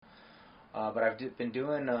But I've been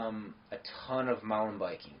doing a ton of mountain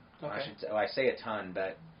biking. Okay. I say a ton,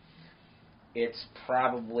 but it's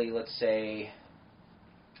probably, let's say,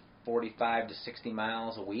 45 to 60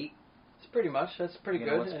 miles a week. It's pretty much. That's pretty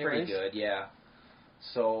good. It's anyways. pretty good, yeah.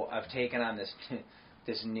 So I've taken on this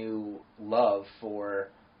this new love for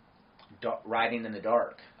riding in the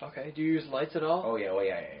dark. Okay. Do you use lights at all? Oh yeah,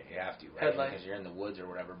 you have to, right? Headlight. Because you're in the woods or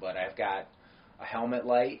whatever. But I've got a helmet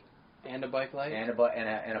light And a bike light? and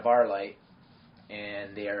a bar light,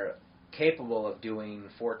 and they're capable of doing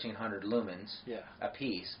 1,400 lumens a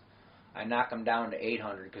piece. I knock them down to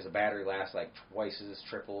 800 because the battery lasts like twice as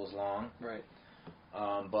triple as long. Right.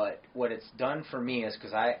 But what it's done for me is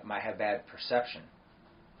because I have bad perception,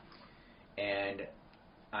 and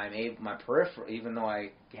my peripheral, even though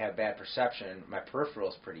I have bad perception, my peripheral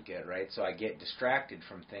is pretty good, right? So I get distracted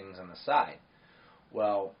from things on the side.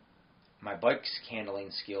 Well, my bike handling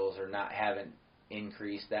skills haven't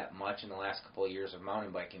increased that much in the last couple of years of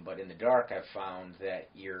mountain biking, but in the dark I've found that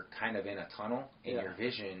you're kind of in a tunnel, and your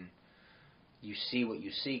vision, you see what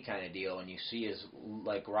you see kind of deal, and you see is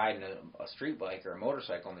like riding a street bike or a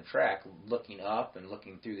motorcycle on the track, looking up and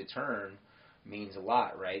looking through the turn means a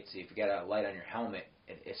lot, right? So if you got a light on your helmet,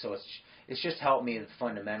 so it's just helped me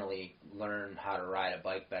fundamentally learn how to ride a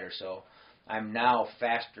bike better. So I'm now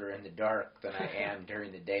faster in the dark than I am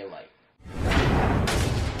during the daylight.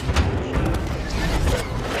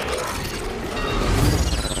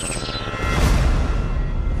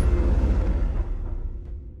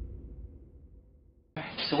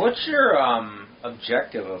 So what's your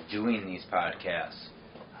objective of doing these podcasts?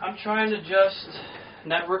 I'm trying to just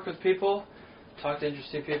network with people, talk to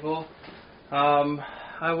interesting people.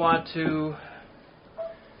 I want to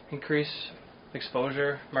increase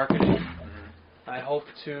exposure, marketing. I hope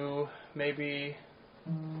to maybe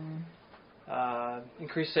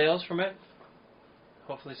increase sales from it.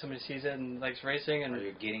 Hopefully somebody sees it and likes racing. And are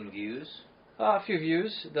you getting views? A few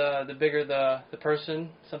views. The bigger the person,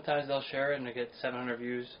 sometimes they'll share it and I get 700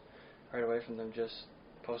 views right away from them just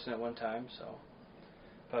posting it one time. So,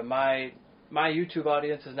 but my YouTube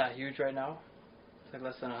audience is not huge right now. It's like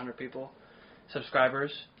less than 100 people,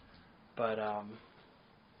 subscribers. But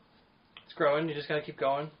it's growing. You just gotta keep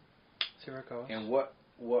going. See where it goes. And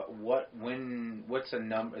what's a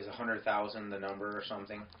number? Is 100,000 the number or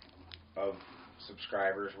something of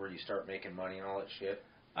subscribers where you start making money and all that shit?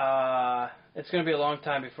 It's going to be a long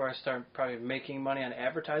time before I start probably making money on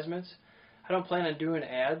advertisements. I don't plan on doing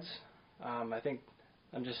ads. I think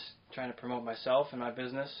I'm just trying to promote myself and my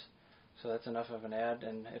business, so that's enough of an ad.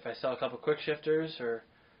 And if I sell a couple quick shifters or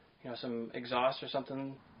some exhaust or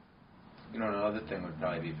something. Another thing would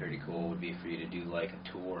probably be pretty cool would be for you to do like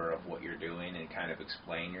a tour of what you're doing and kind of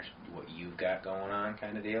explain what you've got going on,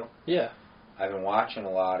 kind of deal. Yeah. I've been watching a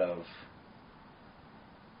lot of.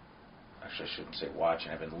 Actually, I shouldn't say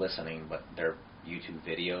watching. I've been listening, but they're YouTube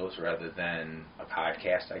videos rather than a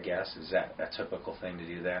podcast, I guess. Is that a typical thing to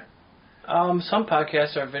do that? Some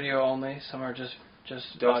podcasts are video only. Some are just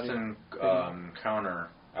Dustin Counter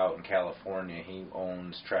out in California, he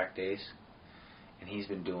owns Track Days, and he's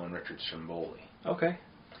been doing Richard Stromboli. Okay.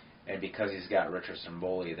 And because he's got Richard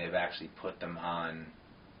Stromboli, they've actually put them on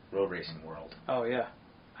Road Racing World. Oh, yeah.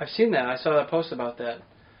 I've seen that. I saw that post about that.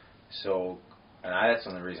 So, that's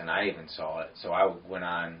the only reason I even saw it. So I went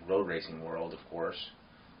on Road Racing World, of course,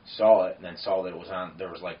 saw it, and then saw that it was on. There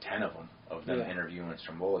was like 10 of them interviewing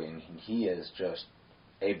Stromboli, and he is just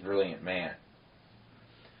a brilliant man.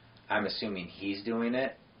 I'm assuming he's doing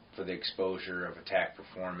it for the exposure of Attack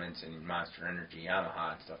Performance and Monster Energy,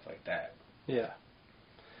 Yamaha, and stuff like that. Yeah.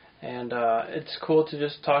 And it's cool to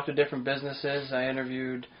just talk to different businesses. I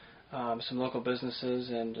interviewed some local businesses,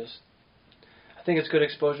 and I think it's good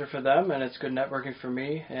exposure for them, and it's good networking for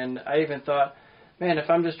me. And I even thought, man, if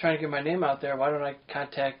I'm just trying to get my name out there, why don't I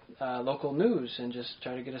contact local news and just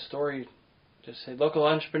try to get a story? Just say local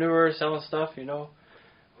entrepreneurs selling stuff, Who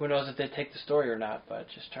knows if they take the story or not, but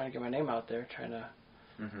just trying to get my name out there, trying to...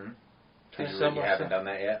 Mm-hmm. Trying to you sell haven't done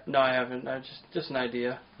that yet? No, I haven't. Just an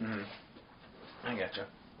idea. Mm-hmm. I gotcha.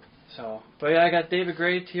 So, but yeah, I got David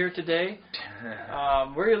Gray here today.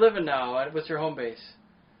 Where are you living now? What's your home base?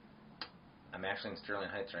 I'm actually in Sterling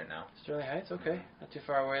Heights right now. Sterling Heights, okay. Not too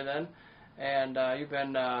far away then. And you've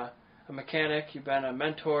been a mechanic, you've been a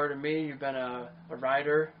mentor to me, you've been a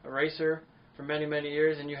rider, a racer for many, many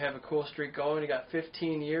years, and you have a cool streak going. You got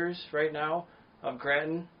 15 years right now of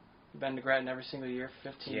Grattan. You've been to Grattan every single year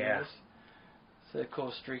for 15 years. It's a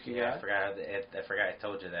cool streak you got. I forgot I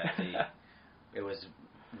told you that. It was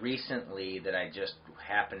recently that I just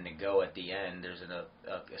happened to go at the end. There's a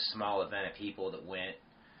small event of people that went.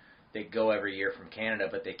 They go every year from Canada,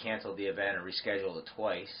 but they canceled the event and rescheduled it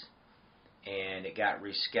twice. and it got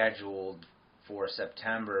rescheduled for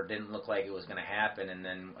September. Didn't look like it was going to happen, and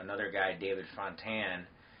then another guy, David Fontan,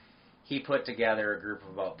 he put together a group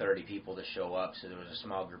of about 30 people to show up, so there was a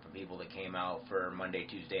small group of people that came out for Monday,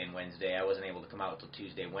 Tuesday, and Wednesday. I wasn't able to come out until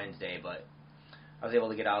Tuesday, Wednesday, but I was able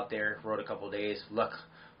to get out there, rode a couple of days. Look,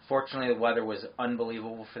 fortunately the weather was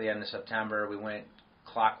unbelievable for the end of September. We went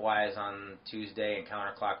clockwise on Tuesday and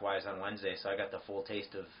counterclockwise on Wednesday, so I got the full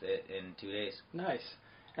taste of it in 2 days. Nice.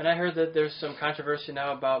 And I heard that there's some controversy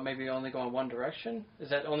now about maybe only going one direction. Is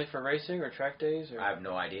that only for racing or track days? Or? I have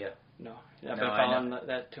no idea. No. You've been following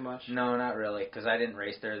that too much? No, not really, because I didn't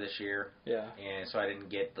race there this year. Yeah. And so I didn't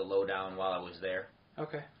get the lowdown while I was there.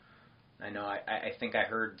 Okay. I know. I think I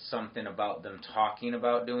heard something about them talking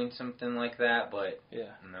about doing something like that, but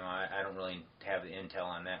yeah. No, I don't really have the intel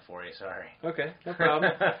on that for you. Sorry. Okay, no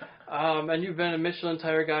problem. And you've been a Michelin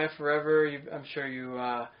tire guy forever. I'm sure you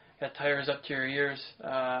got tires up to your ears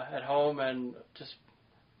at home and just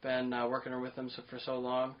been working with them for so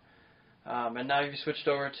long. And now you've switched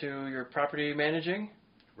over to your property managing.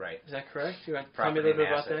 Right. Is that correct? You want to tell me a little bit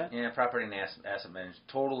about that? Yeah, property and asset management.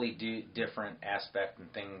 Totally different aspect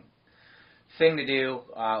and thing to do.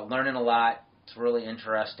 Learning a lot. It's really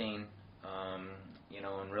interesting.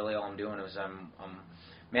 And really all I'm doing is I'm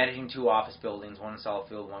managing 2 office buildings, one in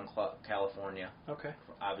Southfield, one in California. Okay.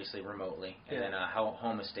 Obviously remotely, and then a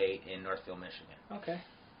home estate in Northfield, Michigan. Okay.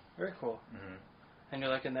 Very cool. Mm-hmm. And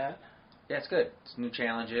you're liking that? Yeah, it's good. It's new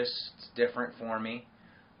challenges. It's different for me.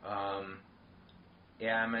 I'm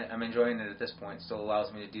enjoying it at this point. It still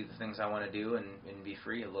allows me to do the things I want to do and be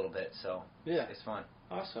free a little bit. So yeah, it's fun.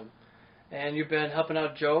 Awesome. And you've been helping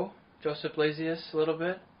out Joseph Blasius a little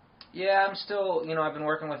bit? Yeah, I'm still, I've been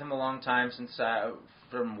working with him a long time since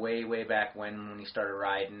from way back when he started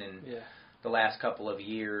riding, and the last couple of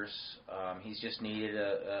years, he's just needed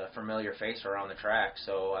a familiar face around the track.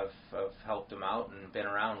 So I've helped him out and been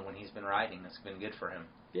around when he's been riding. That's been good for him.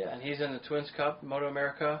 Yeah, and he's in the Twins Cup, Moto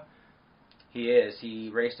America. He is. He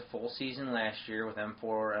raced a full season last year with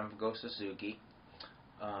M4 Envigo Suzuki.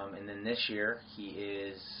 And then this year, he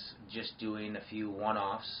is just doing a few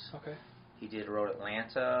one-offs. Okay. He did Road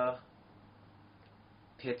Atlanta,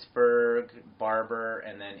 Pittsburgh, Barber,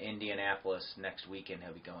 and then Indianapolis next weekend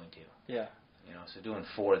he'll be going to. Yeah. So doing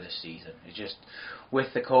 4 this season. It's just,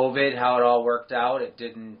 with the COVID, how it all worked out, it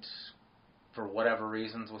didn't, for whatever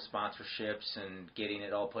reasons with sponsorships and getting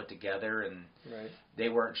it all put together, and they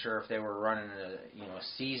weren't sure if they were running a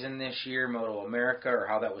season this year, Moto America, or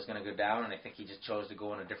how that was going to go down, and I think he just chose to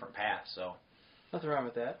go on a different path. So nothing wrong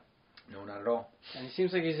with that. No, not at all. And he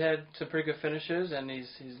seems like he's had some pretty good finishes, and he's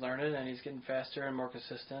learning, and he's getting faster and more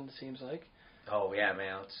consistent, it seems like. Oh yeah,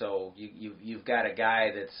 man. So you've got a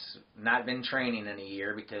guy that's not been training in a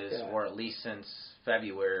year or at least since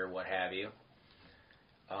February or what have you.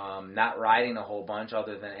 Not riding a whole bunch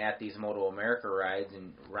other than at these Moto America rides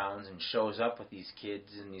and rounds, and shows up with these kids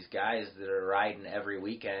and these guys that are riding every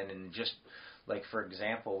weekend. And just like, for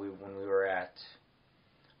example, when we were at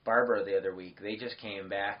Barber the other week, they just came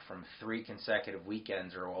back from 3 consecutive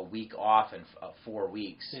weekends or a week off in 4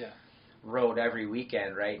 weeks. Yeah. Rode every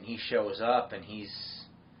weekend, right? And he shows up and he's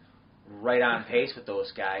right on pace with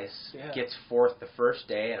those guys. Yeah. Gets 4th the first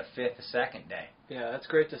day and a 5th the second day. Yeah, that's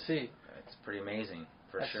great to see. It's pretty amazing,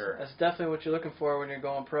 for sure. That's definitely what you're looking for when you're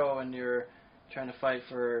going pro and you're trying to fight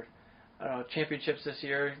for, championships this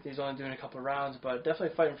year. He's only doing a couple of rounds, but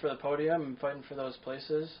definitely fighting for the podium and fighting for those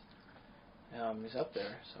places. He's up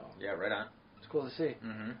there, so. Yeah, right on. It's cool to see.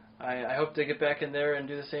 Mm-hmm. I hope to get back in there and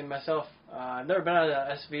do the same myself. I've never been on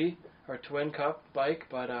an SV or Twin Cup bike,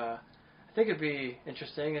 but I think it'd be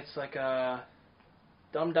interesting. It's like a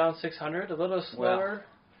dumbed down 600, a little slower. Well,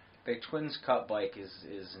 the Twins Cup bike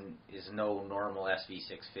is no normal SV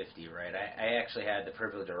 650, right? I actually had the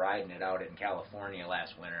privilege of riding it out in California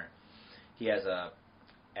last winter. He has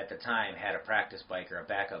at the time, had a practice bike or a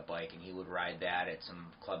backup bike, and he would ride that at some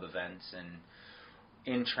club events and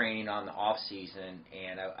in training on the off season,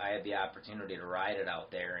 and I had the opportunity to ride it out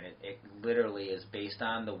there, and it literally is based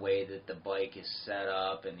on the way that the bike is set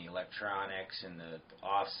up and the electronics and the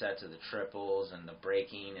offsets of the triples and the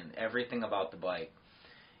braking and everything about the bike.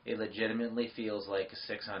 It legitimately feels like a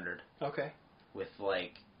 600. Okay. With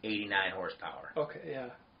like 89 horsepower. Okay, yeah.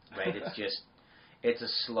 Right, it's a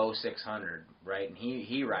slow 600, right? And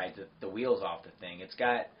he rides the wheels off the thing. It's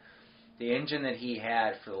got the engine that he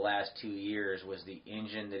had for the last 2 years was the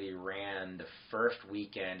engine that he ran the first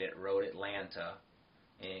weekend at Road Atlanta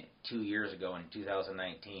 2 years ago in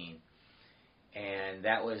 2019. And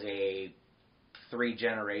that was a 3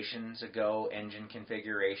 generations ago engine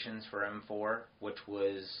configurations for M4, which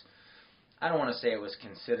was, I don't want to say it was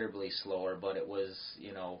considerably slower, but it was,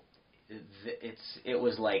 it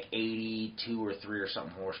was like 82 or 3 or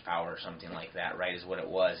something horsepower or something like that, right? Is what it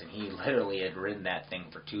was, and he literally had ridden that thing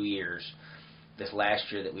for 2 years. This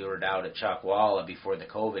last year that we were down at Chuckwalla before the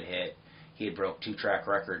COVID hit, he had broke 2 track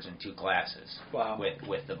records in 2 classes. Wow.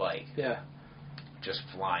 With the bike. Yeah. Just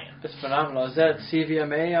flying. It's phenomenal. Is that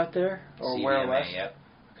CVMA out there or CVMA, where west? Yep.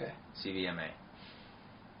 Okay. CVMA.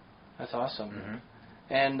 That's awesome.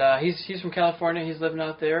 Mm-hmm. And he's from California. He's living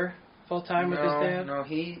out there full time with his dad. No,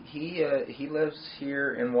 he lives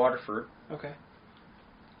here in Waterford. Okay.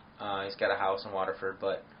 He's got a house in Waterford,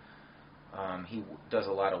 but he does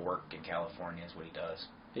a lot of work in California. Is what he does.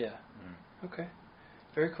 Yeah. Okay.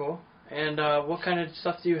 Very cool. And what kind of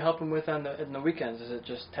stuff do you help him with in the weekends? Is it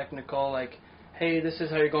just technical, like, hey, this is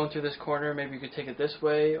how you're going through this corner, maybe you could take it this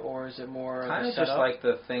way, or is it more kind of just like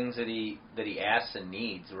the things that he asks and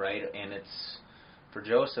needs, right? And it's for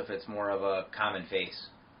Joseph, it's more of a common face.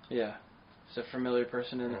 Yeah, just a familiar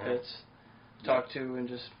person in the pits, talk to and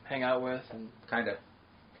just hang out with, and kind of.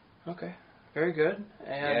 Okay, very good.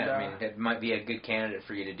 And yeah, I mean, it might be a good candidate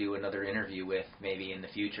for you to do another interview with, maybe in the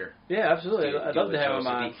future. Yeah, absolutely. I'd love to have him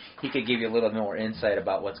on. He could give you a little more insight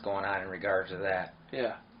about what's going on in regards to that.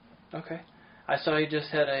 Yeah. Okay. I saw he just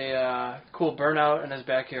had a cool burnout in his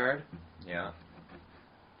backyard. Yeah.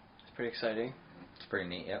 It's pretty exciting. It's pretty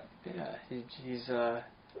neat, yep. Yeah, his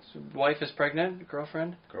wife is pregnant,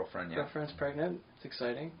 girlfriend. Girlfriend, yeah. Girlfriend's pregnant. It's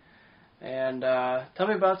exciting. And tell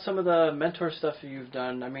me about some of the mentor stuff you've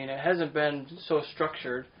done. I mean, it hasn't been so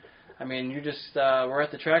structured. I mean, you just were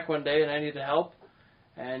at the track one day and I needed help,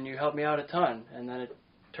 and you helped me out a ton. And then it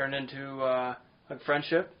turned into a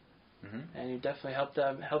friendship. Mm-hmm. And you definitely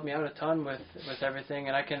helped me out a ton with everything,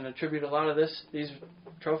 and I can attribute a lot of these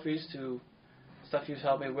trophies to stuff you've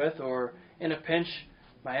helped me with, or in a pinch,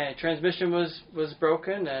 my transmission was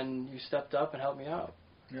broken, and you stepped up and helped me out.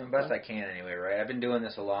 Best I can anyway, right? I've been doing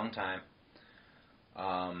this a long time.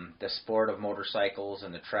 The sport of motorcycles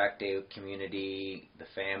and the track day community, the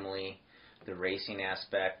family, the racing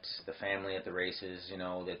aspect, the family at the races,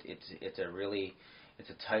 that it's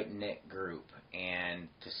a tight-knit group, and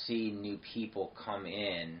to see new people come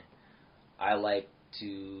in, I like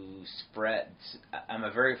to spread.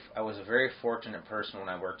 I was a very fortunate person when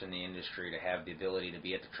I worked in the industry to have the ability to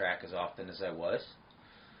be at the track as often as I was,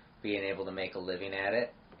 being able to make a living at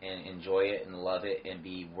it and enjoy it and love it, and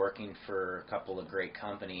be working for a couple of great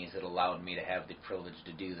companies that allowed me to have the privilege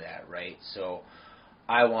to do that, right? So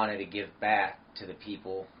I wanted to give back to the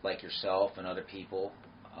people like yourself and other people,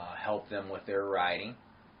 help them with their riding,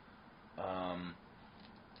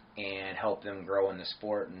 and help them grow in the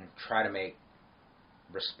sport and try to make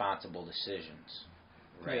responsible decisions,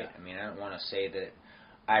 right? Yeah. I mean, I don't want to say that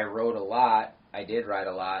I rode a lot. I did ride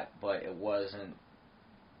a lot, but it wasn't.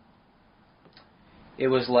 It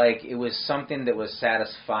was something that was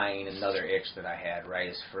satisfying another itch that I had, right?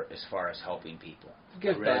 As far as helping people,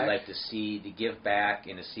 give I really back. like to give back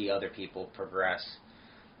and to see other people progress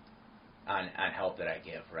on help that I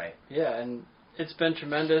give, right? Yeah, and it's been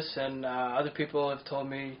tremendous, and other people have told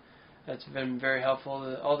me it's been very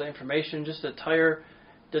helpful. All the information, just the tire.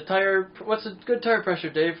 What's a good tire pressure,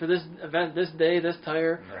 Dave, for this event, this day, this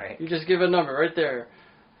tire? Right. You just give a number right there,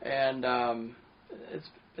 and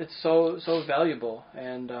it's so valuable.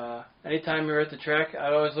 And anytime you're at the track,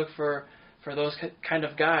 I always look for those kind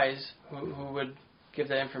of guys who would give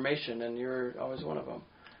that information, and you're always one of them.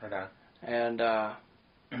 Right on. And I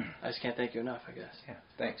just can't thank you enough, I guess. Yeah,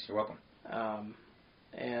 thanks. You're welcome.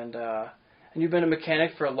 And you've been a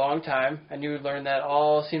mechanic for a long time, and you learned that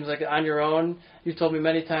all seems like on your own. You've told me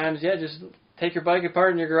many times, just take your bike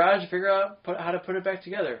apart in your garage and figure out how to put it back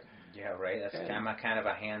together. Yeah, right. That's kind of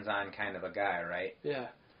a hands-on kind of a guy, right? Yeah.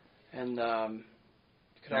 And I'm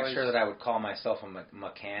not sure that I would call myself a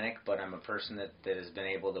mechanic, but I'm a person that has been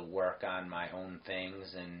able to work on my own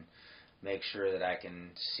things and make sure that I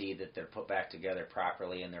can see that they're put back together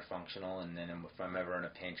properly and they're functional, and then if I'm ever in a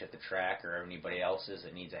pinch at the track or anybody else's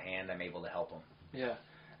that needs a hand, I'm able to help them. Yeah.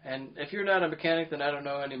 And if you're not a mechanic, then I don't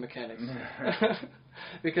know any mechanics.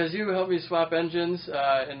 Because you helped me swap engines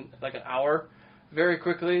in like an hour, very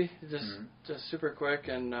quickly, just super quick,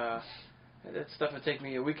 and that stuff would take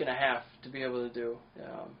me a week and a half to be able to do.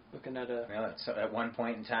 Looking at at one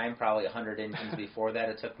point in time, probably 100 engines before that,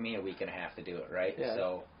 it took me a week and a half to do it, right? Yeah,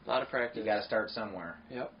 so a lot of practice. You got to start somewhere.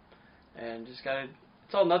 Yep. And just got to,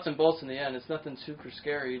 it's all nuts and bolts in the end. It's nothing super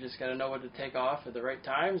scary. You just got to know what to take off at the right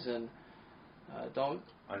times, and don't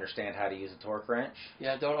understand how to use a torque wrench.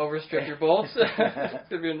 Yeah, don't overstrip your bolts.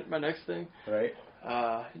 Could be my next thing. Right.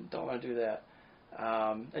 Don't want to do that.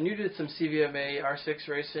 And you did some CVMA R6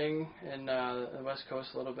 racing in the West Coast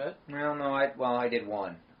a little bit. Well, no, I did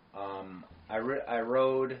one. I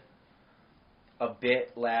rode a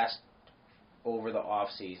bit over the off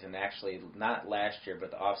season. Actually, not last year,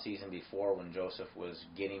 but the off season before, when Joseph was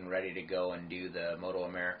getting ready to go and do the Moto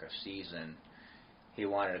America season. He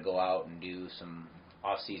wanted to go out and do some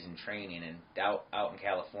off-season training, and out in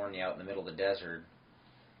California, out in the middle of the desert,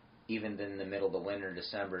 even in the middle of the winter,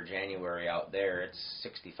 December, January out there, it's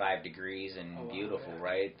 65 degrees and beautiful,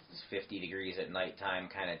 right? It's 50 degrees at nighttime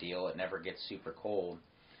kind of deal. It never gets super cold.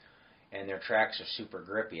 And their tracks are super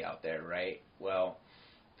grippy out there, right? Well,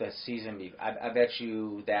 the season, I bet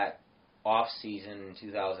you that off-season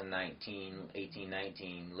 2019,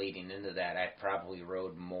 18-19, leading into that, I probably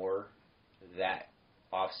rode more that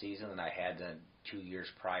off-season than I had the 2 years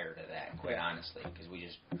prior to that, quite honestly, because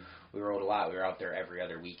we rode a lot. We were out there every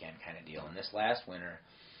other weekend kind of deal. And this last winter,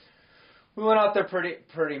 we went out there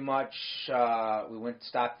pretty much. We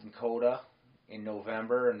stopped in Coda in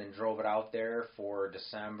November and then drove it out there for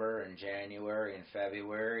December and January and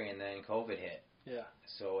February, and then COVID hit. Yeah.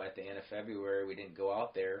 So at the end of February, we didn't go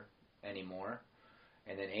out there anymore.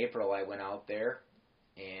 And then April, I went out there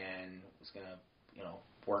and was going to,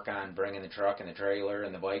 work on bringing the truck and the trailer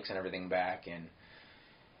and the bikes and everything back. And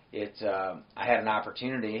I had an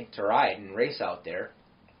opportunity to ride and race out there.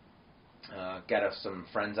 Got some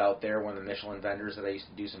friends out there, one of the Michelin vendors that I used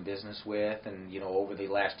to do some business with. And, over the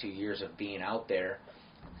last 2 years of being out there,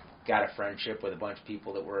 got a friendship with a bunch of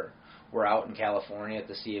people that were out in California at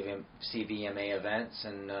the CVMA events,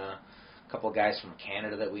 and a couple of guys from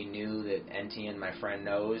Canada that we knew that Etienne, my friend,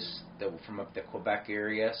 knows, that were from up the Quebec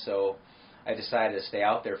area. So I decided to stay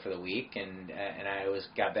out there for the week, and I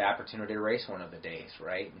got the opportunity to race one of the days,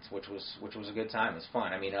 right? Which was a good time. It was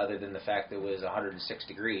fun. I mean, other than the fact that it was 106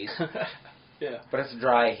 degrees. Yeah. But it's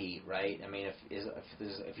dry heat, right? I mean,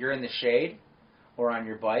 if you're in the shade or on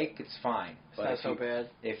your bike, it's fine. But it's not so bad.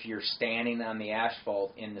 If you're standing on the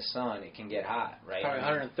asphalt in the sun, it can get hot, right? Probably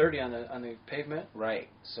 130 on the pavement. Right.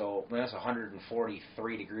 So that's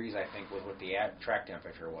 143 degrees, I think, was what the track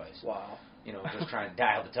temperature was. Wow. Just trying to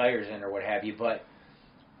dial the tires in or what have you. But,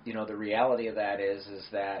 the reality of that is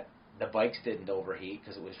that the bikes didn't overheat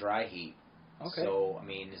because it was dry heat. Okay. So, I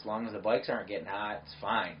mean, as long as the bikes aren't getting hot, it's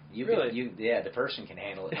fine. Really? The person can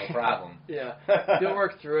handle it, no problem. Yeah. You'll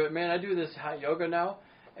work through it. Man, I do this hot yoga now,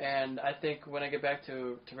 and I think when I get back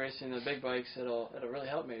to racing the big bikes, it'll really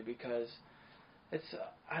help me, because it's,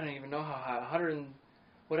 I don't even know how hot, 100 and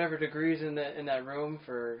whatever degrees in that room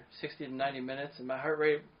for 60 to 90 minutes, and my heart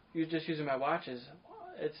rate, just using my watches,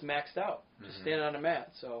 it's maxed out, just standing on a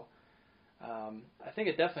mat. So I think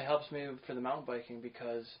it definitely helps me for the mountain biking,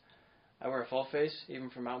 because I wear a full face,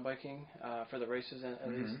 even for mountain biking, for the races at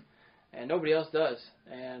least, and nobody else does.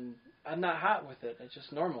 And I'm not hot with it. It's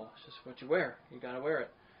just normal. It's just what you wear. You got to wear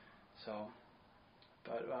it. So,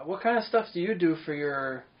 but what kind of stuff do you do for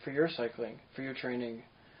your cycling, for your training?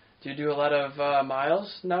 Do you do a lot of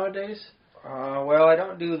miles nowadays? Well, I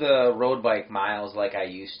don't do the road bike miles like I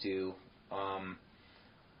used to.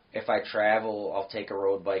 If I travel, I'll take a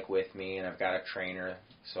road bike with me, and I've got a trainer,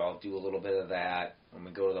 so I'll do a little bit of that. When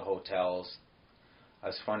we go to the hotels,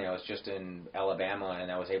 it's funny, I was just in Alabama,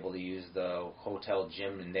 and I was able to use the hotel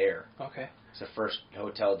gym in there. Okay. It's the first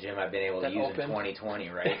hotel gym I've been able to use in 2020,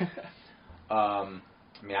 right? I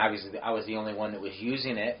mean, obviously, I was the only one that was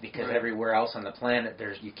using it, because everywhere else on the planet,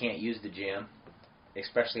 you can't use the gym,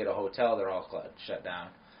 especially at a hotel. They're all shut down.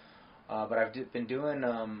 But I've been doing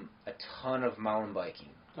a ton of mountain biking.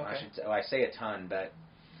 Okay. I say a ton, but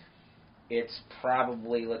it's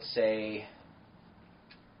probably, let's say,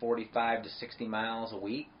 45 to 60 miles a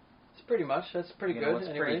week. It's pretty much. That's pretty good.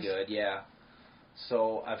 It's pretty good, yeah.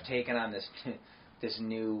 So I've taken on this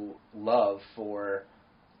new love for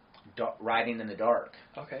riding in the dark.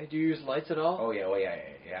 Okay. Do you use lights at all? Oh yeah,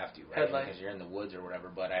 you have to, right? Headlight. Because you're in the woods or whatever.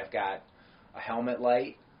 But I've got a helmet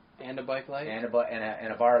light and a bike light and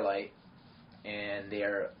a bar light, and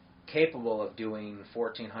they're capable of doing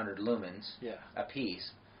 1,400 lumens a piece.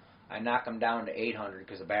 I knock them down to 800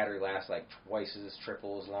 because the battery lasts like twice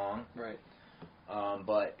triple as long. Right.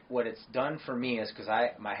 But what it's done for me is, because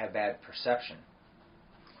I have bad perception,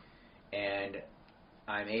 and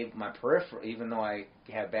my peripheral, even though I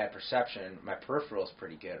have bad perception, my peripheral is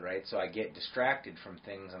pretty good, right? So I get distracted from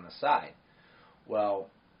things on the side. Well,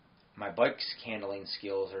 my bike handling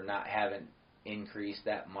skills haven't increased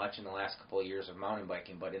that much in the last couple of years of mountain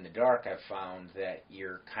biking, but in the dark I've found that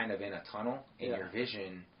you're kind of in a tunnel, and your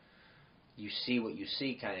vision, you see what you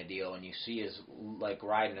see kind of deal, and you see is like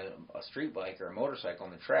riding a street bike or a motorcycle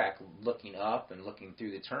on the track, looking up and looking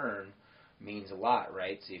through the turn means a lot,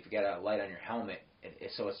 right? So if you got a light on your helmet,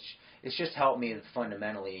 it's just helped me to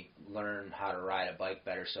fundamentally learn how to ride a bike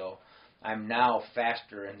better. So I'm now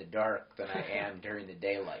faster in the dark than I am during the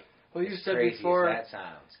daylight. Well, you as said crazy before, as that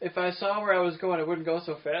sounds. if I saw where I was going, I wouldn't go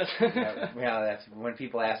so fast. Yeah, that's when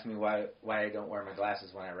people ask me why I don't wear my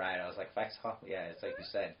glasses when I ride. I was like, if I saw, it's like you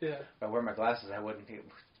said. Yeah. If I wear my glasses, I wouldn't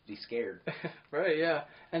be scared. Right. Yeah.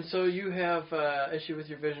 And so you have issue with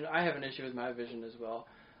your vision. I have an issue with my vision as well.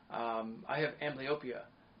 I have amblyopia,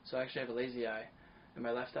 so I actually have a lazy eye in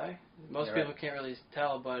my left eye. Most people can't really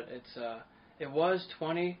tell, but it was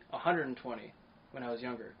 120 when I was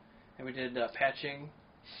younger, and we did patching.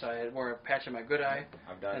 So I wore a patch in my good eye.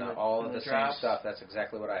 I've done all of the same stuff. That's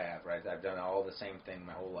exactly what I have, right? I've done all the same thing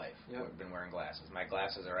my whole life. Yep. I've been wearing glasses. My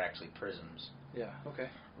glasses are actually prisms. Yeah, okay.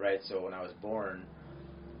 Right, so when I was born,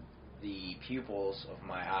 the pupils of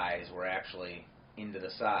my eyes were actually into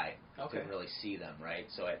the side. Okay. Couldn't really see them, right?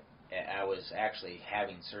 So I was actually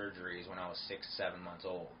having surgeries when I was 6, 7 months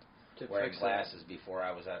old. Wearing glasses before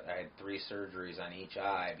I had 3 surgeries on each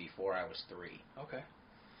eye before I was 3. Okay.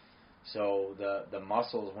 So the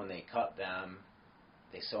muscles, when they cut them,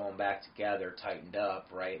 they sew them back together, tightened up,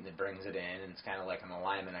 right, and it brings it in, and it's kind of like an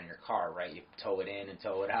alignment on your car, right? You tow it in and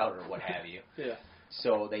tow it out or what have you. Yeah.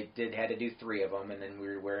 So they had to do 3 of them, and then we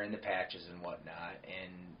were wearing the patches and whatnot,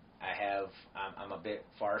 and I'm a bit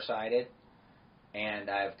farsighted, and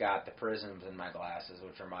I've got the prisms in my glasses,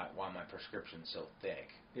 which are why my prescription's so thick.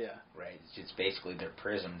 Yeah. Right? It's just basically they're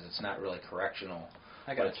prisms. It's not really correctional.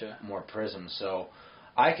 I gotcha. But more prisms. So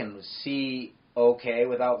I can see okay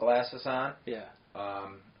without glasses on. Yeah.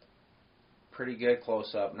 Pretty good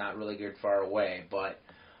close up, not really good far away, but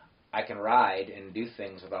I can ride and do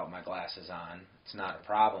things without my glasses on. It's not a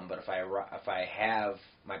problem. But if I have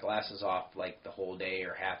my glasses off like the whole day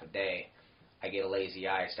or half a day, I get a lazy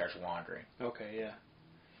eye. It starts wandering. Okay. Yeah.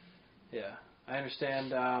 Yeah. I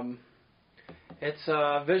understand.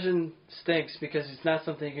 It's vision stinks because it's not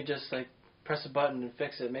something you can just like press a button and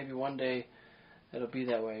fix it. Maybe one day it'll be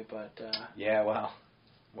that way, but yeah, well,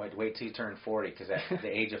 wait till you turn 40, because at the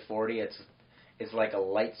age of 40, it's like a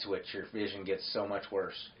light switch. Your vision gets so much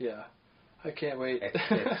worse. Yeah, I can't wait.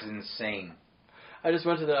 It's insane. I just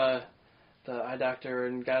went to the eye doctor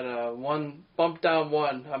and got a bump down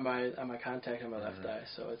one on my contact on my left eye,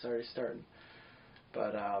 so it's already starting.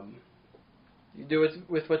 But you do it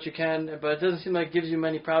with what you can, but it doesn't seem like it gives you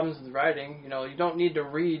many problems with riding. You know, you don't need to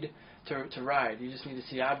read to ride. You just need to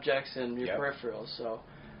see objects and your peripherals. So,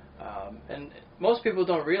 and most people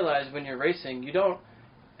don't realize when you're racing, you don't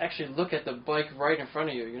actually look at the bike right in front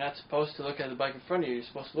of you. You're not supposed to look at the bike in front of you. You're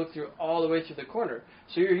supposed to look through all the way through the corner.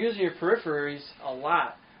 So you're using your peripheries a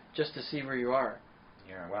lot just to see where you are.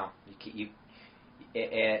 Yeah, well, you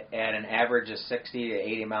at an average of 60 to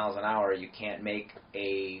 80 miles an hour, you can't make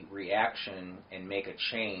a reaction and make a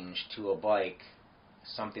change to a bike,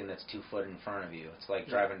 something that's 2 foot in front of you. It's like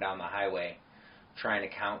driving down the highway, trying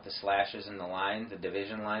to count the slashes in the line, the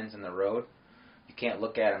division lines in the road. You can't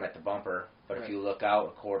look at them at the bumper, but if you look out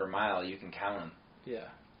a quarter mile, you can count them. Yeah,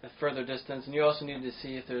 a further distance. And you also need to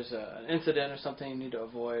see if there's an incident or something you need to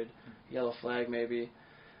avoid, yellow flag maybe.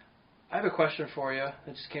 I have a question for you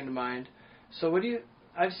that just came to mind. So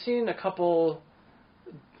I've seen a couple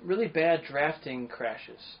really bad drafting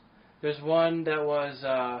crashes. There's one that was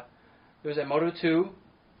at Moto2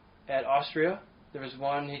 at Austria. There was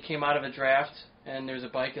one, he came out of a draft, and there's a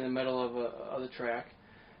bike in the middle of the track,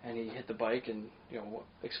 and he hit the bike and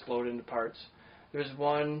exploded into parts. There's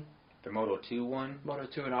one... The Moto2 one?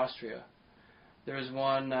 Moto2 in Austria. There was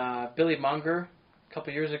one, Billy Munger, a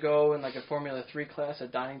couple years ago in like a Formula 3 class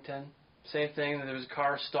at Donington. Same thing, there was a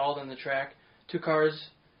car stalled in the track. 2 cars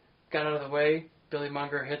got out of the way, Billy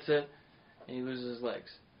Munger hits it, and he loses his legs.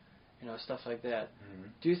 Stuff like that. Mm-hmm.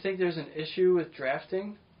 Do you think there's an issue with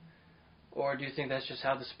drafting? Or do you think that's just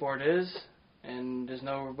how the sport is, and there's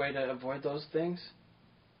no way to avoid those things?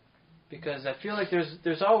 Because I feel like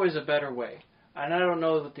there's always a better way, and I don't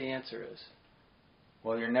know what the answer is.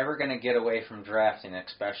 Well, you're never going to get away from drafting,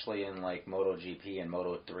 especially in like MotoGP and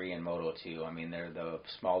Moto3 and Moto2. I mean, they're the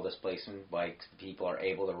small displacement bikes. People are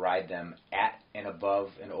able to ride them at and above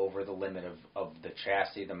and over the limit of the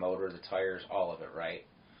chassis, the motor, the tires, all of it, right?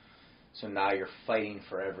 So now you're fighting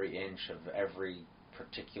for every inch of every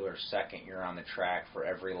particular second you're on the track for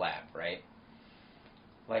every lap, right?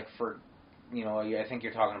 Like I think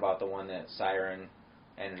you're talking about the one that Siren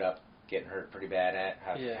ended up getting hurt pretty bad at,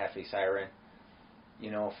 Hefty Siren.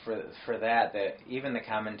 For that even the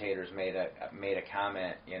commentators made a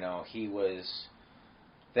comment.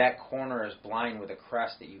 That corner is blind with a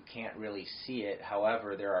crest that you can't really see it.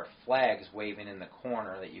 However, there are flags waving in the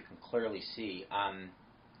corner that you can clearly see on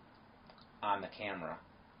the camera.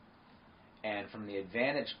 And from the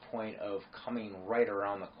advantage point of coming right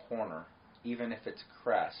around the corner, even if it's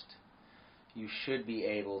crest, you should be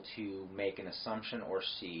able to make an assumption or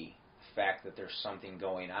see the fact that there's something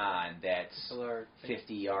going on that's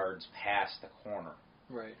 50 yards past the corner.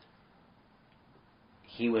 Right.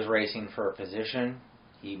 He was racing for a position.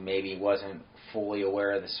 He maybe wasn't fully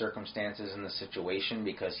aware of the circumstances in the situation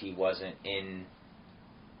because he wasn't in,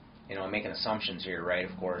 I'm making assumptions here, right,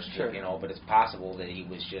 of course, sure. But it's possible that he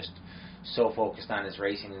was just so focused on his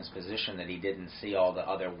racing and his position that he didn't see all the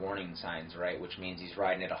other warning signs, right, which means he's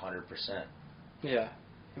riding at 100%. Yeah.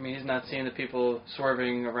 I mean, he's not seeing the people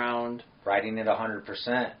swerving around. Riding at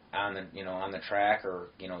 100% on the, on the track or,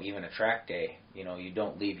 even a track day, you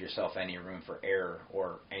don't leave yourself any room for error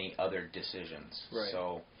or any other decisions. Right.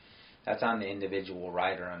 So that's on the individual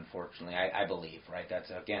rider, unfortunately, I believe, right?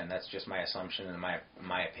 That's just my assumption and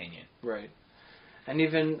my opinion. Right. And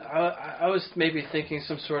even, I was maybe thinking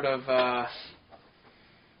some sort of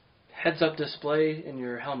heads-up display in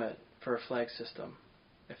your helmet for a flag system.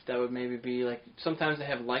 If that would maybe be like, sometimes they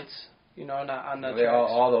have lights, on the tracks.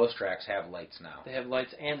 All those tracks have lights now. They have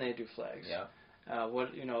lights and they do flags. Yeah.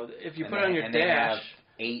 If you put it on your dash. They have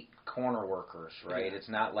 8 corner workers, right? Yeah. It's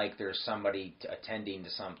not like there's somebody attending to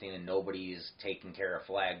something and nobody is taking care of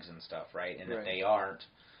flags and stuff, right? And if they aren't,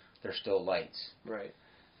 there's still lights. Right.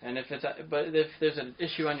 And if there's an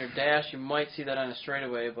issue on your dash, you might see that on a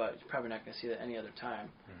straightaway, but you're probably not going to see that any other time.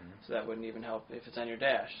 Mm-hmm. So that wouldn't even help if it's on your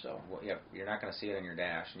dash. So you're not going to see it on your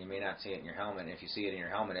dash, and you may not see it in your helmet. And if you see it in your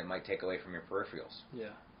helmet, it might take away from your peripherals.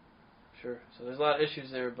 Yeah, sure. So there's a lot of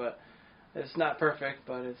issues there, but it's not perfect,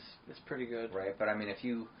 but it's pretty good. Right, but I mean, if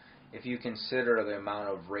you consider the amount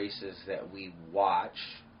of races that we watch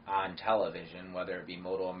on television, whether it be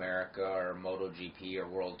Moto America or MotoGP or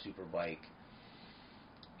World Superbike,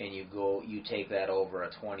 and you take that over a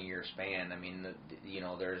 20-year span, I mean,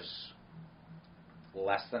 there's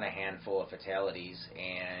less than a handful of fatalities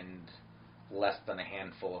and less than a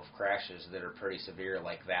handful of crashes that are pretty severe,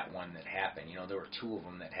 like that one that happened. There were 2 of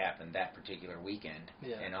them that happened that particular weekend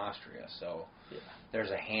in Austria. So there's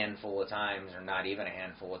a handful of times, or not even a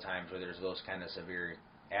handful of times, where there's those kind of severe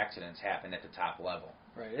accidents happen at the top level.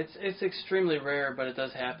 Right. It's extremely rare, but it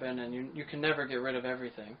does happen, and you can never get rid of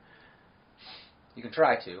everything. You can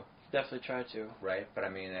try to. Definitely try to. Right, but I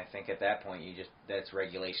mean, I think at that point, that's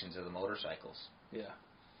regulations of the motorcycles. Yeah.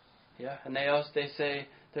 Yeah, and they say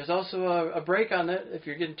there's also a brake on it. If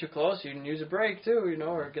you're getting too close, you can use a brake too,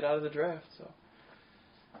 or get out of the draft. So,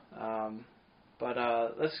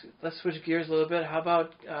 let's switch gears a little bit. How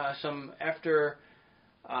about some after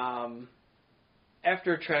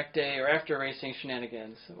track day or after racing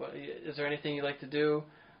shenanigans? Is there anything you like to do?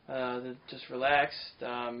 Just relax,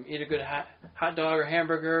 eat a good hot dog or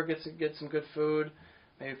hamburger, get some good food,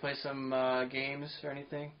 maybe play some games or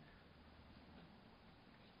anything?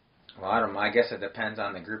 Well, I guess it depends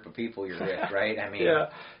on the group of people you're with, right? I mean,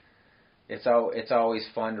 it's always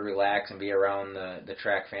fun to relax and be around the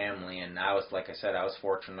track family. And like I said, I was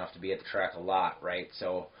fortunate enough to be at the track a lot, right?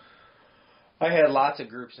 So I had lots of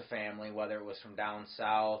groups of family, whether it was from down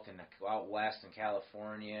south and out west in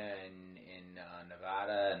California and in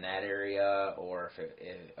Nevada and that area, or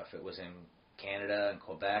if it was in Canada and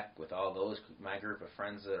Quebec with all those, my group of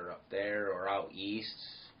friends that are up there, or out east,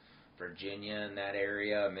 Virginia and that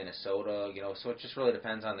area, Minnesota, so it just really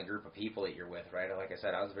depends on the group of people that you're with, right? Like I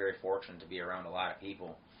said, I was very fortunate to be around a lot of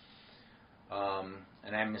people.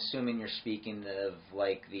 And I'm assuming you're speaking of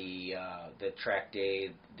like the track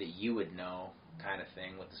day that you would know kind of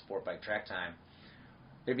thing with the Sport Bike Track Time.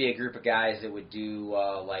 There'd be a group of guys that would do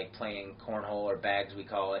like playing cornhole or bags, we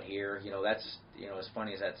call it here. That's as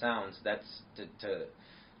funny as that sounds, that's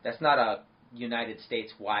not a United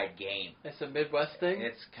States-wide game. It's a Midwest thing?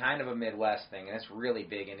 It's kind of a Midwest thing, and it's really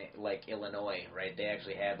big in like Illinois, right? They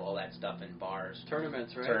actually have all that stuff in bars.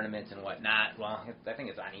 Tournaments, right? Tournaments and whatnot. Well, I think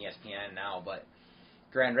it's on ESPN now, but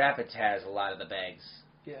Grand Rapids has a lot of the bags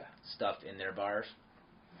stuff in their bars,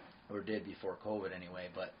 or did before COVID anyway,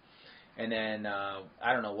 but... And then,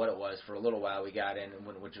 I don't know what it was, for a little while we got in,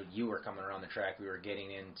 which you were coming around the track, we were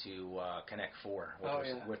getting into Connect 4,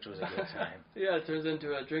 which was a good time. Yeah, it turns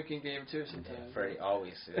into a drinking game too sometimes.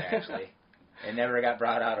 Always, actually. It never got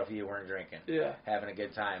brought out if you weren't drinking. Yeah. Having a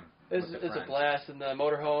good time. It's a blast, and the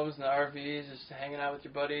motorhomes and the RVs, just hanging out with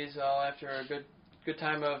your buddies all after a good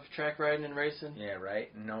time of track riding and racing. Yeah, right.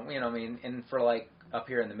 And for like up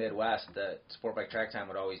here in the Midwest, the Sport Bike Track Time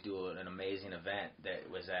would always do an amazing event that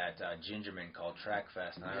was at Gingerman called Track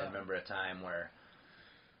Fest. And I remember a time where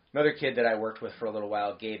another kid that I worked with for a little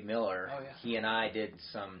while, Gabe Miller, he and I did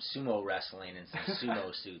some sumo wrestling and some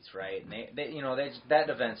sumo suits, right? And that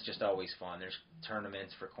event's just always fun. There's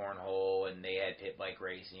tournaments for cornhole, and they had pit bike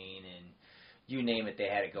racing, and you name it, they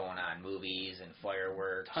had it going on. Movies and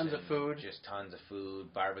fireworks. Tons of food. Just tons of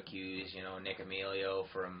food, barbecues. Nick Emilio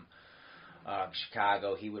from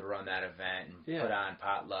Chicago, he would run that event and put on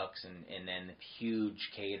potlucks and then huge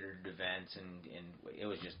catered events, and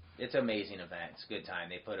it's an amazing event. It's a good time.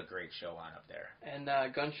 They put a great show on up there. And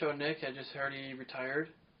Gun Show Nick, I just heard he retired.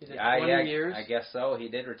 He did 20 years. I guess so. He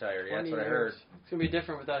did retire. Yeah, that's what I heard. It's going to be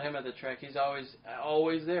different without him at the track. He's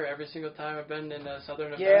always there every single time I've been in a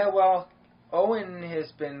Southern event. Yeah, well, Owen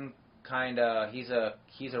has been kind of, he's a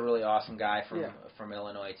really awesome guy from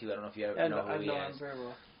Illinois, too. I don't know if you know who he is. I know him very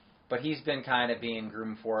well. But he's been kind of being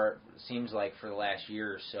groomed for it, seems like, for the last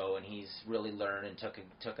year or so, and he's really learned and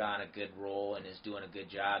took on a good role and is doing a good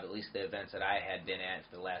job, at least the events that I had been at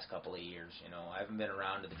for the last couple of years. I haven't been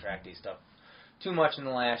around to the track day stuff too much in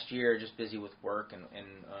the last year, just busy with work and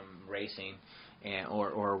racing.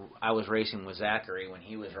 Or I was racing with Zachary when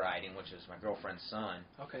he was riding, which is my girlfriend's son.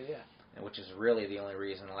 Okay, yeah. And which is really the only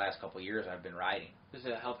reason the last couple of years I've been riding. Does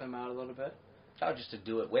it help him out a little bit? Oh, just to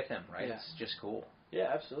do it with him, right? Yeah. It's just cool. Yeah,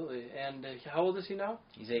 absolutely. And how old is he now?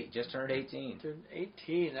 He's just turned 18. Turned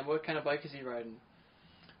 18. And what kind of bike is he riding?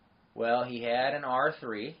 Well, he had an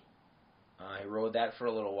R3. He rode that for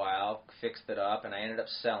a little while, fixed it up, and I ended up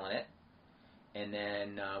selling it. And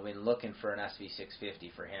then I've been looking for an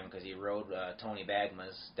SV650 for him because he rode Tony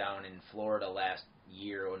Bagma's down in Florida last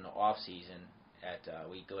year in the off season.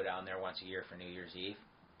 We go down there once a year for New Year's Eve.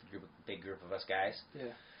 Big group of us guys.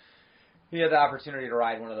 Yeah. He had the opportunity to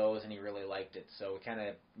ride one of those, and he really liked it. So we kind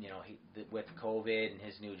of, with COVID and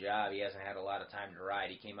his new job, he hasn't had a lot of time to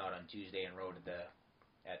ride. He came out on Tuesday and rode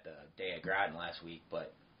at the day at Groton last week.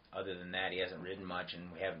 But other than that, he hasn't ridden much, and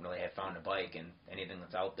we haven't really found a bike. And anything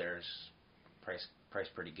that's out there is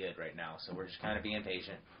priced pretty good right now. So we're just kind of being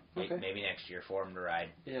patient. Okay. Maybe next year for him to ride.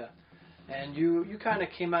 Yeah. And you kind of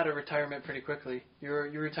came out of retirement pretty quickly. You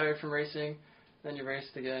retired from racing, then you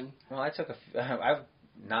raced again. Well, I've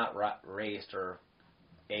not raced or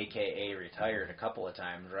AKA retired a couple of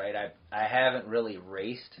times, right? I haven't really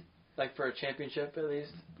raced. Like for a championship at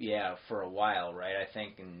least? Yeah, for a while, right? I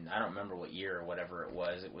think, and I don't remember what year or whatever it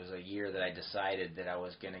was. It was a year that I decided that I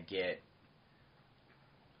was going to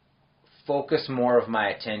focus more of my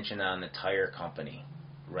attention on the tire company,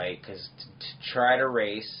 right? Because to try to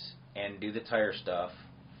race and do the tire stuff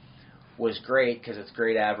was great because it's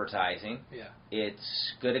great advertising. Yeah.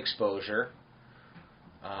 It's good exposure.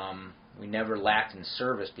 We never lacked in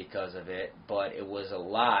service because of it, but it was a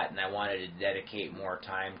lot, and I wanted to dedicate more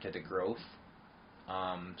time to the growth.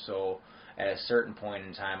 So at a certain point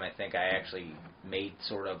in time, I think I actually made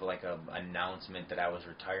sort of like a announcement that I was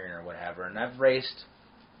retiring or whatever, and I've raced,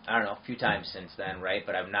 I don't know, a few times since then, right?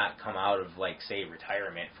 But I've not come out of, like, say,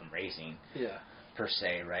 retirement from racing. Yeah. Per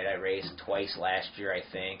se, right? I raced twice last year, I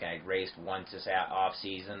think. I raced once this off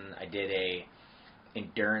season. I did a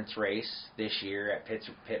endurance race this year at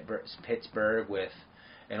Pittsburgh with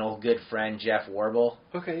an old good friend, Jeff Warble.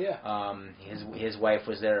 Okay, yeah. His wife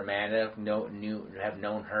was there, Amanda. Have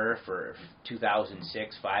known her for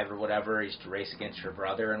 2006, 5 or whatever. I used to race against her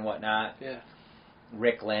brother and whatnot. Yeah.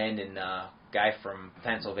 Rick Lind and guy from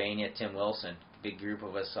Pennsylvania, Tim Wilson. Big group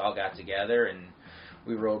of us all got together and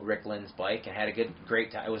we rode Rick Lind's bike and had a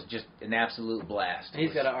great time. It was just an absolute blast.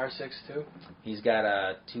 He's got an R6 too? He's got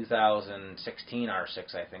a 2016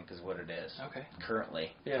 R6, I think, is what it is. Okay.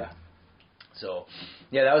 Currently. Yeah. So,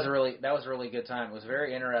 yeah, that was a really good time. It was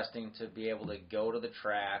very interesting to be able to go to the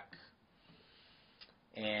track.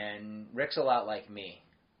 And Rick's a lot like me.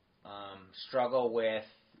 Struggle with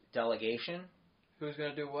delegation. Who's going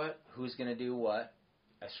to do what? Who's going to do what?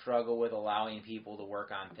 I struggle with allowing people to work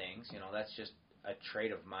on things. That's just a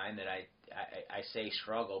trait of mine that I say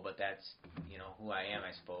struggle, but that's, who I am,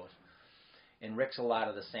 I suppose. And Rick's a lot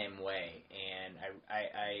of the same way, and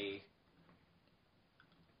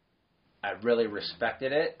I really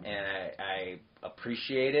respected it, and I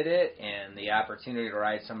appreciated it, and the opportunity to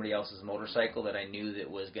ride somebody else's motorcycle that I knew that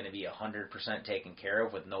was going to be 100% taken care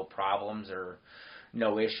of with no problems or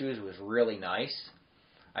no issues was really nice.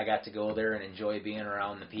 I got to go there and enjoy being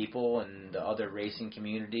around the people and the other racing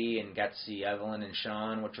community, and got to see Evelyn and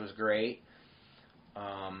Sean, which was great,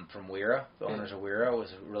 from Wera, the owners of Wera. It was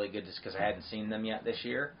really good just because I hadn't seen them yet this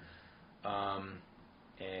year.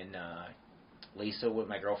 And Lisa,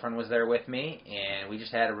 my girlfriend, was there with me, and we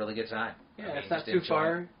just had a really good time. Yeah, it's not too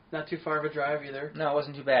far of a drive either. No, it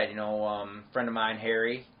wasn't too bad. Friend of mine,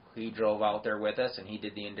 Harry, he drove out there with us, and he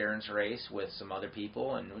did the endurance race with some other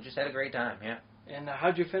people, and we just had a great time, yeah. And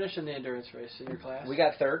how'd you finish in the endurance race in your class? We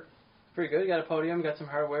got third. Pretty good. You got a podium, got some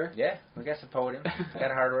hardware. Yeah, we got some podium,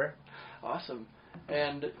 got hardware. Awesome.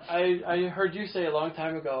 And I heard you say a long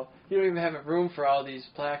time ago, you don't even have room for all these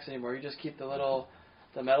plaques anymore. You just keep the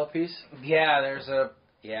metal piece.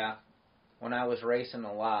 Yeah, when I was racing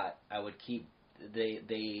a lot, I would keep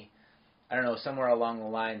I don't know, somewhere along the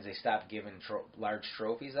lines they stopped giving large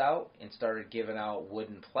trophies out and started giving out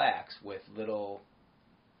wooden plaques with little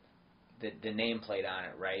the nameplate on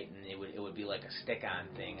it, right? And it would be like a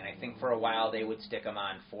stick-on thing. And I think for a while they would stick them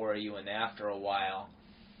on for you, and after a while,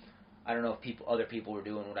 I don't know if other people were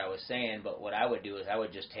doing what I was saying, but what I would do is I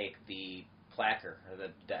would just take the placard or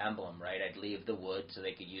the emblem, right? I'd leave the wood so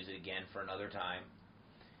they could use it again for another time.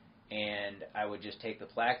 And I would just take the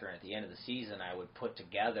placard, and at the end of the season, I would put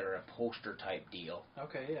together a poster-type deal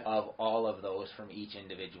of all of those from each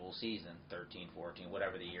individual season, 13, 14,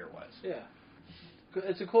 whatever the year was. Yeah.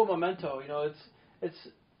 It's a cool memento. You know, it's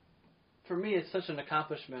for me, it's such an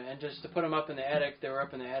accomplishment. And just to put them up in the attic, they were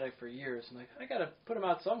up in the attic for years. I'm like, I got to put them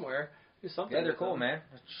out somewhere. Do something. Yeah, they're cool, man.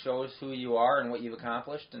 It shows who you are and what you've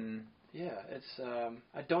accomplished. And yeah, it's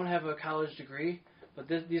I don't have a college degree, but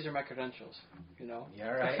these are my credentials, you know.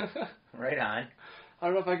 Yeah, right. Right on. I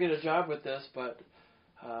don't know if I get a job with this, but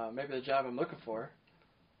maybe the job I'm looking for.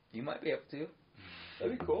 You might be able to.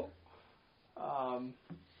 That'd be cool.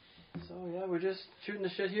 So, yeah, we're just shooting the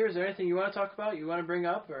shit here. Is there anything you want to talk about, you want to bring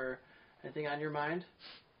up, or anything on your mind?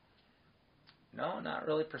 No, not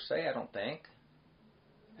really per se, I don't think.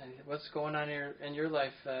 And what's going on in your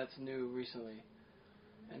life that's new recently?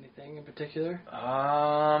 Anything in particular?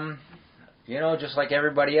 You know, just like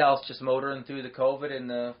everybody else, just motoring through the COVID and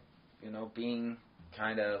the, you know, being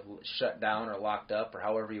kind of shut down or locked up or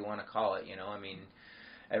however you want to call it, you know. I mean,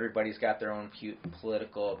 everybody's got their own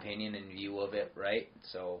political opinion and view of it, right?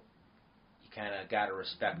 So you kind of got to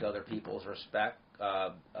respect other people's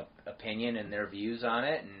opinion and their views on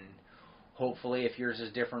it, and hopefully if yours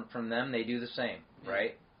is different from them, they do the same,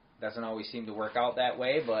 right? Doesn't always seem to work out that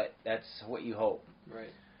way, but that's what you hope. Right.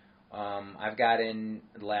 I've got in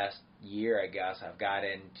the last year, I guess, I've got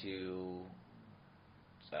into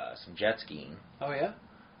some jet skiing. Oh, yeah?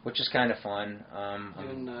 Which is kind of fun.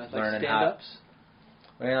 Doing like learning stand-ups?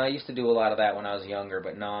 Well, I used to do a lot of that when I was younger,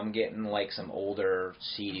 but now I'm getting like some older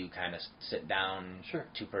Sea-Doo kind of sit down,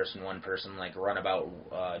 two-person, one-person, like runabout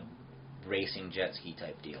racing jet ski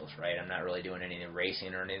type deals, right? I'm not really doing any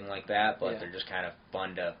racing or anything like that, but they're just kind of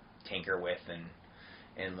fun to tinker with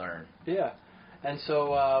and learn. Yeah. And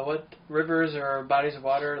so what rivers or bodies of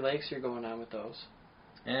water, lakes you're going on with those?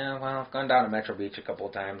 Yeah, well, I've gone down to Metro Beach a couple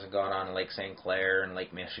of times and gone on to Lake St. Clair and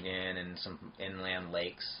Lake Michigan and some inland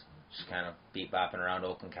lakes. Just kind of bopping around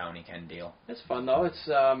Oakland County kind of deal. It's fun, though. It's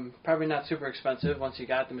probably not super expensive once you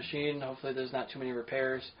got the machine. Hopefully there's not too many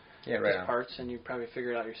repairs. Yeah, right. Just parts, and you probably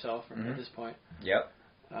figure it out yourself at this point. Yep.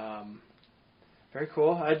 Very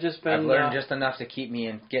cool. I've learned just enough to get me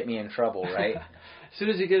in trouble, right? As soon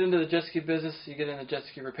as you get into the jet ski business, you get in the jet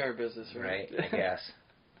ski repair business, right? Right, I guess.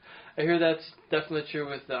 I hear that's definitely true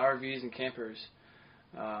with the RVs and campers.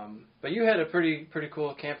 But you had a pretty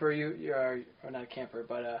cool camper. You're not a camper,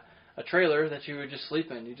 but a trailer that you would just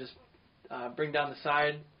sleep in. You just bring down the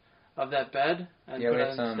side of that bed and put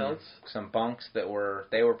it on stilts. Some bunks that were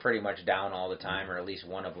pretty much down all the time, or at least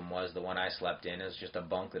one of them was. The one I slept in is just a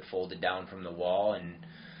bunk that folded down from the wall, and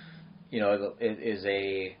you know, it is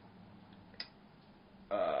a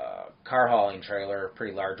car hauling trailer, a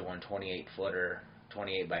pretty large one, 28-footer,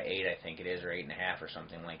 28 by 8 I think it is, or 8.5 or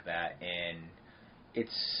something like that. And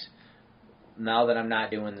it's, now that I'm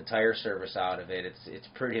not doing the tire service out of it, it's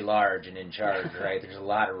pretty large and in charge, right? There's a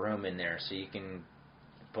lot of room in there, so you can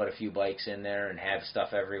put a few bikes in there and have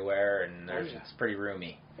stuff everywhere, and it's pretty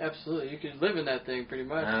roomy. Absolutely. You could live in that thing pretty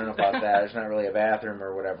much. I don't know about that. There's not really a bathroom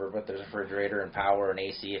or whatever, but there's a refrigerator and power and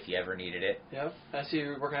AC if you ever needed it. Yep. I see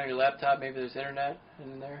you're working on your laptop. Maybe there's internet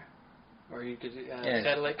in there. Or you could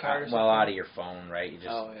satellite card or something. Well, out of your phone, right? You just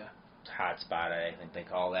hotspot it, I think they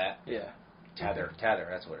call that. Yeah. Tether,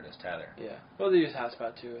 that's what it is, tether. Yeah. Well, they use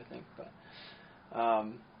hotspot too, I think. But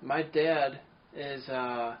my dad is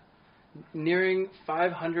nearing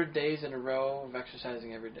 500 days in a row of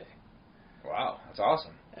exercising every day. Wow, that's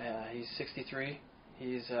awesome. He's 63.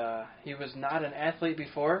 He was not an athlete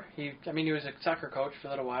before. He was a soccer coach for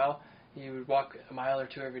a little while. He would walk a mile or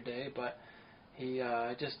two every day, but he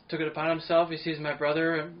just took it upon himself. He sees my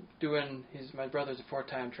brother my brother's a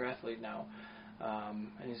 4-time triathlete now, and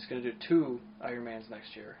he's going to do 2 Ironmans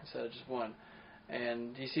next year instead of just 1.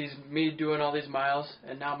 And he sees me doing all these miles,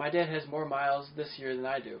 and now my dad has more miles this year than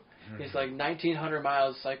I do. He's like 1,900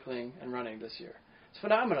 miles cycling and running this year. It's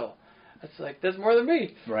phenomenal. That's more than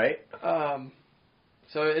me. Right.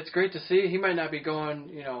 So it's great to see. He might not be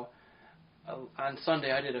going, on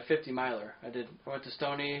Sunday I did a 50 miler. I went to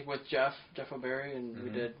Stony with Jeff O'Berry, and we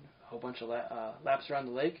did a whole bunch of laps around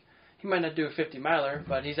the lake. He might not do a 50 miler,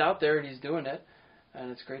 but he's out there and he's doing it, and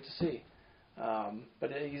it's great to see.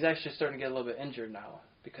 But he's actually starting to get a little bit injured now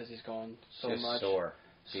because he's going so Just much. Sore,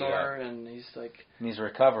 And he's like... Needs to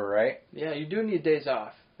recover, right? Yeah, you do need days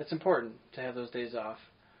off. It's important to have those days off.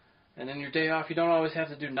 And then your day off, you don't always have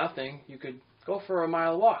to do nothing. You could go for a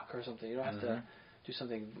mile walk or something. You don't have to do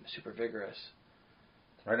something super vigorous.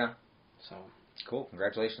 Right on. So cool.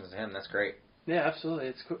 Congratulations to him. That's great. Yeah,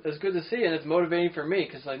 absolutely. It's good to see, and it's motivating for me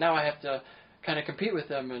because like now I have to kind of compete with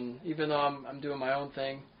him. And even though I'm doing my own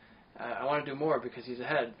thing, I want to do more because he's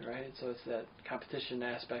ahead, right? So it's that competition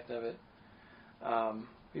aspect of it.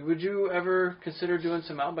 Would you ever consider doing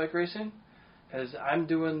some mountain bike racing? Because I'm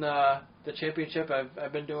doing the championship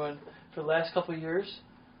I've been doing for the last couple of years.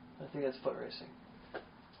 I think that's foot racing.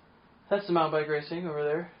 That's the mountain bike racing over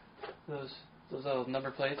there. Those little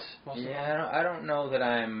number plates. I don't know that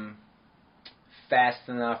I'm fast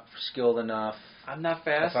enough, skilled enough. I'm not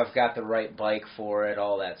fast. If I've got the right bike for it,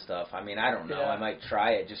 all that stuff. I mean, I don't know. Yeah. I might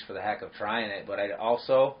try it just for the heck of trying it. But I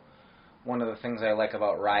also, one of the things I like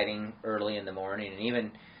about riding early in the morning,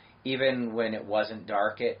 and even when it wasn't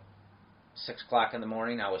dark at 6 o'clock in the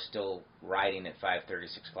morning, I was still riding at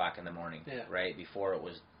 5:30, 6 o'clock in the morning, right, before it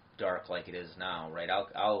was dark like it is now, right?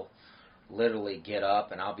 I'll literally get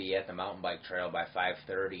up and I'll be at the mountain bike trail by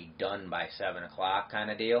 5:30, done by 7 o'clock kind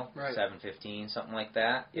of deal, right. 7:15, something like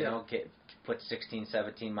that. You Yeah. know, put 16,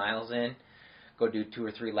 17 miles in, go do 2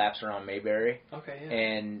 or 3 laps around Mayberry, okay, yeah.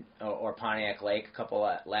 and or Pontiac Lake, a couple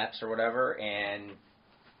of laps or whatever, and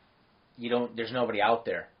there's nobody out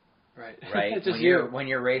there. Right. Right. It's just when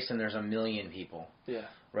you're racing, there's a million people. Yeah.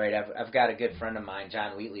 Right. I've got a good friend of mine,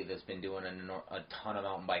 John Wheatley, that's been doing a ton of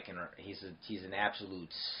mountain biking. He's an absolute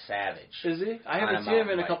savage. Is he? I haven't seen him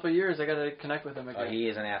in a couple of years. I got to connect with him again. He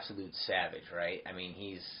is an absolute savage. Right. I mean,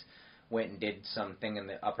 he's went and did something in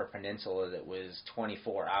the Upper Peninsula that was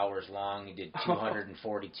 24 hours long. He did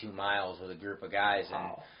 242 miles with a group of guys,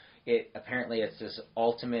 wow. And apparently it's this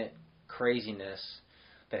ultimate craziness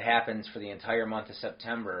that happens for the entire month of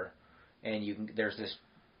September. And you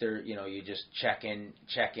just check in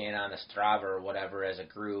on the Strava or whatever as a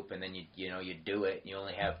group, and then you do it. You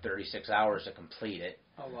only have 36 hours to complete it.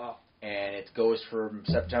 Oh wow! And it goes from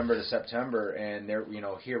September to September, and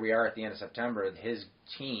here we are at the end of September. His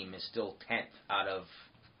team is still 10th out of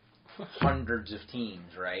hundreds of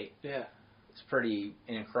teams, right? Yeah, it's pretty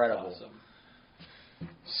incredible. That's awesome.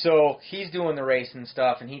 So he's doing the racing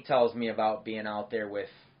stuff, and he tells me about being out there with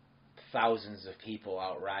thousands of people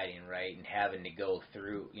out riding, right, and having to go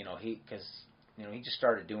through, he just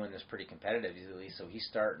started doing this pretty competitively, so he's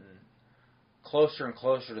starting closer and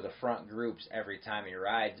closer to the front groups every time he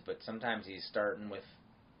rides, but sometimes he's starting with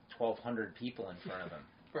 1,200 people in front of him.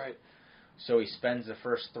 Right. So he spends the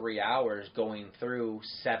first 3 hours going through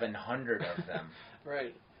 700 of them.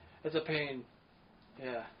 Right. It's a pain.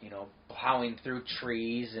 Yeah. Plowing through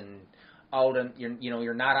trees and out, and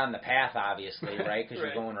you're not on the path, obviously, right? Because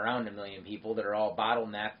right. You're going around a million people that are all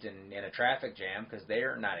bottlenecked and in a traffic jam because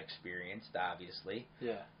they're not experienced, obviously.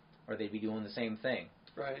 Yeah. Or they'd be doing the same thing.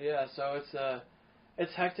 Right. Yeah. So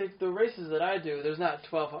it's hectic. The races that I do, there's not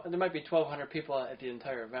 12. There might be 1,200 people at the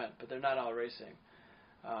entire event, but they're not all racing.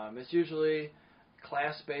 It's usually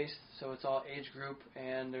class-based, so it's all age group,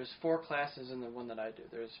 and there's 4 classes in the one that I do.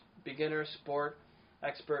 There's beginner, sport,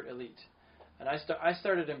 expert, elite. And I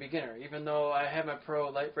started in beginner, even though I have my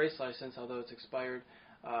pro race license, although it's expired.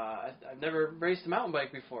 I've never raced a mountain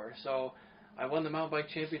bike before, so I won the mountain bike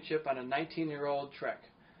championship on a 19-year-old Trek.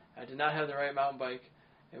 I did not have the right mountain bike.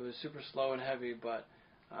 It was super slow and heavy, but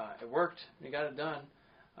it worked. You got it done.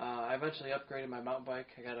 I eventually upgraded my mountain bike.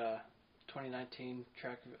 I got a 2019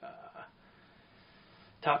 Trek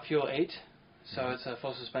Top Fuel 8, so it's a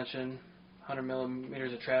full suspension, 100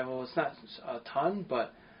 millimeters of travel. It's not a ton,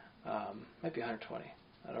 but might be 120.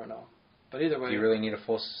 I don't know. But either way. Do you really need a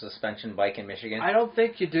full suspension bike in Michigan? I don't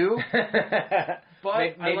think you do.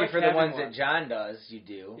 But maybe like for the ones one. that John does, you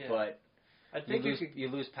do. Yeah. But I think you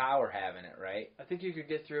lose power having it, right? I think you could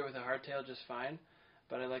get through with a hardtail just fine.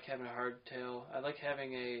 But I like having a hardtail. I like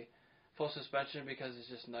having a full suspension because it's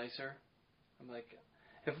just nicer. I'm like,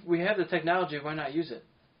 if we have the technology, why not use it?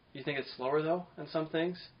 You think it's slower, though, in some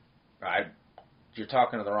things? You're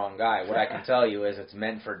talking to the wrong guy. What I can tell you is it's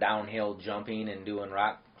meant for downhill jumping and doing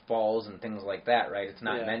rock falls and things like that, right? It's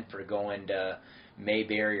not meant for going to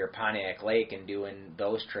Mayberry or Pontiac Lake and doing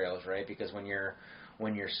those trails, right? Because when your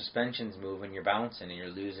suspension's moving, you're bouncing and you're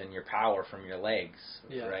losing your power from your legs,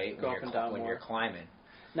 right? Go up and down when more. You're climbing.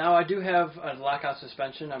 Now, I do have a lockout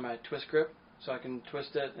suspension on my twist grip, so I can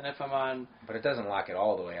twist it. And if I'm on, But it doesn't lock it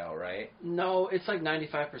all the way out, right? no, it's like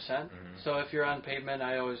 95%. So if you're on pavement,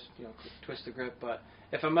 I always twist the grip. But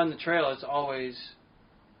if I'm on the trail, it's always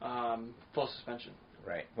full suspension.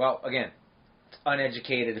 Right. Well, again, it's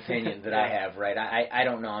uneducated opinion that I have, right? I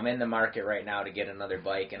don't know. I'm in the market right now to get another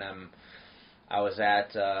bike, and I was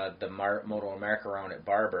at the Moto America round at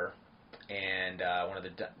Barber, and one of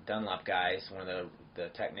the Dunlop guys, one of the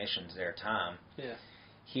technicians there, Tom, Yeah.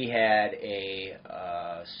 he had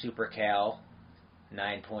a Super Cal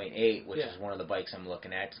 9.8, which Yeah. is one of the bikes I'm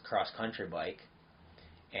looking at. It's a cross-country bike.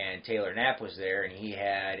 And Taylor Knapp was there, and he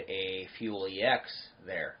had a Fuel EX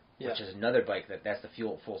there, which is another bike that's the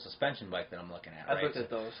full suspension bike that I'm looking at. I've right? looked at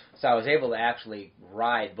those. So I was able to actually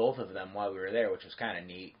ride both of them while we were there, which was kind of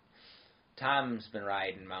neat. Tom's been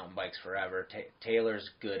riding mountain bikes forever. Taylor's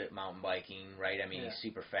good at mountain biking, right? I mean, he's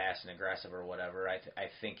super fast and aggressive or whatever. I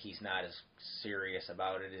think he's not as serious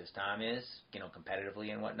about it as Tom is,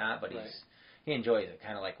 competitively and whatnot, but he enjoys it,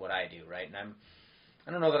 kind of like what I do, right? And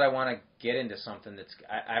I don't know that I want to get into something that's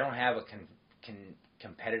I don't have a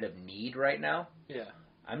competitive need right now. Yeah.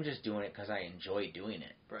 I'm just doing it because I enjoy doing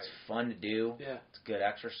it. Right. It's fun to do. Yeah. It's good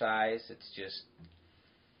exercise. It's just,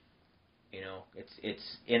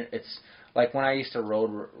 it's like when I used to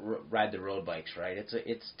ride the road bikes, right?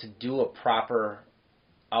 It's to do a proper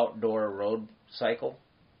outdoor road cycle.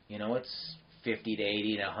 It's 50 to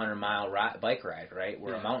 80 to 100 mile bike ride, right?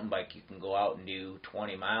 Where a mountain bike you can go out and do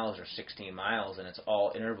 20 miles or 16 miles, and it's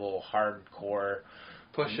all interval, hardcore.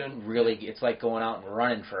 Pushing. Really, it's like going out and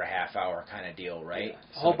running for a half hour kind of deal, right? Yeah.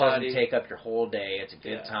 So Whole it doesn't body. take up your whole day. It's a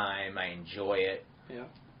good time. I enjoy it. Yeah.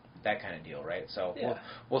 That kind of deal, right? So Yeah.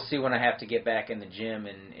 we'll see when I have to get back in the gym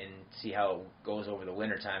and see how it goes over the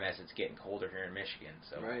winter time as it's getting colder here in Michigan.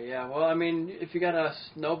 So Right. Yeah. Well, I mean, if you got a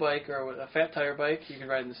snow bike or a fat tire bike, you can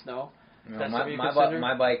ride in the snow. That's something you consider?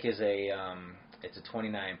 my bike is it's a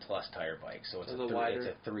 29 plus tire bike, so it's a a little wider.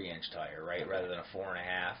 it's a 3-inch tire, right, rather than a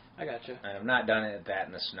 4.5. I gotcha. And I've not done that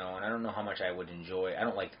in the snow, and I don't know how much I would enjoy. I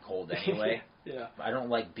don't like the cold anyway. Yeah. I don't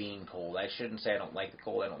like being cold. I shouldn't say I don't like the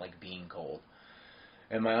cold. I don't like being cold.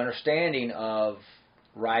 And my understanding of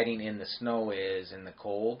riding in the snow in the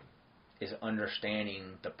cold is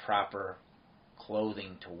understanding the proper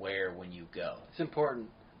clothing to wear when you go. It's important.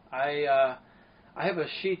 I have a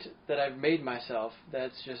sheet that I've made myself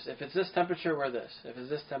that's just, if it's this temperature, wear this. If it's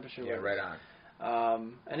this temperature, wear right this.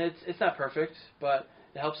 on. And it's not perfect, but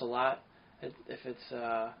it helps a lot. If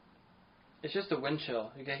it's just a wind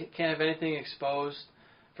chill. You can't have anything exposed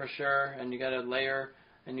for sure, and you got to layer.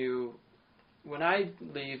 And when I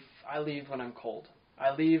leave when I'm cold.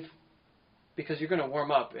 I leave because you're going to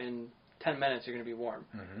warm up in 10 minutes. You're going to be warm.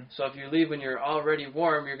 Mm-hmm. So if you leave when you're already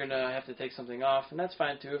warm, you're going to have to take something off, and that's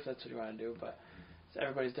fine too if that's what you want to do. But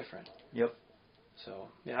everybody's different. Yep. So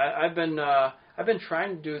yeah, I've been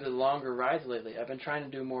trying to do the longer rides lately. I've been trying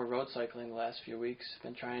to do more road cycling the last few weeks.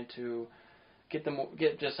 Been trying to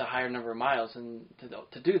get just a higher number of miles, and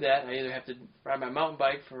to do that, I either have to ride my mountain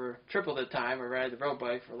bike for triple the time or ride the road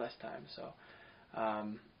bike for less time. So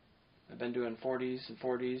I've been doing 40s and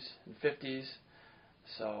 50s.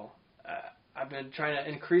 So I've been trying to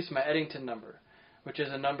increase my Eddington number, which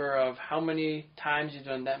is a number of how many times you've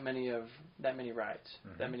done that many rides,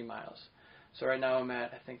 that many miles. So right now I'm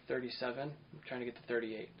at, I think, 37. I'm trying to get to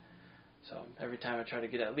 38. So every time I try to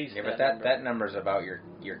get at least that number is about your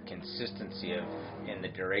consistency in the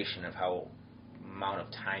duration of how amount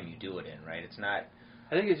of time you do it in, right? It's not.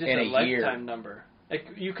 I think it's just a lifetime number. Like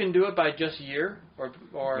you can do it by just year or.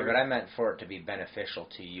 Yeah, but I meant for it to be beneficial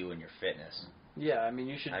to you and your fitness. Yeah, I mean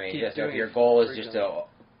you should. Keep just doing if your it goal is frequently. just to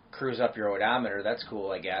cruise up your odometer, that's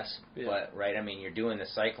cool, I guess. Yeah. But right, I mean you're doing the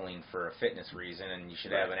cycling for a fitness reason, and you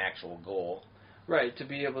should have an actual goal. Right, to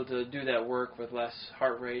be able to do that work with less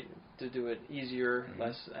heart rate, to do it easier,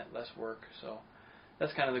 less work. So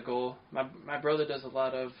that's kind of the goal. My brother does a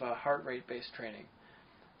lot of heart rate based training.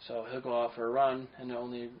 So he'll go out for a run and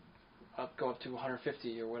only go up to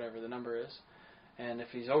 150 or whatever the number is. And if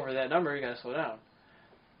he's over that number, you got to slow down.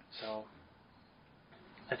 So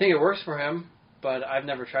I think it works for him, but I've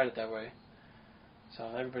never tried it that way. So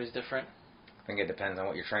everybody's different. I think it depends on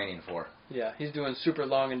what you're training for. Yeah, he's doing super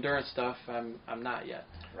long endurance stuff. I'm not yet.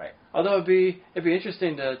 Right. Although it'd be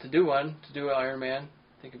interesting to do an Ironman.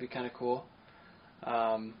 I think it'd be kind of cool.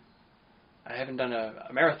 I haven't done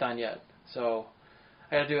a marathon yet, so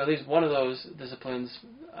I got to do at least one of those disciplines.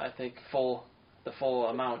 I think the full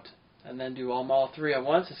amount, and then do all three at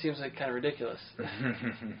once. It seems like kind of ridiculous.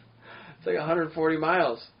 It's like 140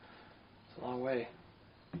 miles. It's a long way.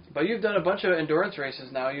 But you've done a bunch of endurance races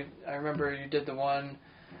now. I remember you did the one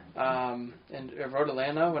in Road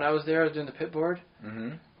Atlanta. When I was there, I was doing the pit board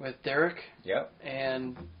Mm-hmm. with Derek Yep.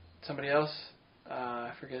 and somebody else.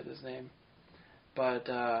 I forget his name. But,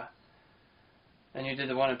 and you did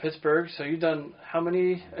the one in Pittsburgh. So you've done how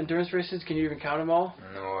many endurance races? Can you even count them all?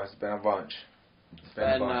 No, it's been a bunch. It's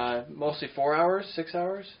been a bunch. Mostly 4 hours, 6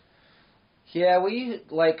 hours? Yeah,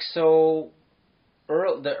 the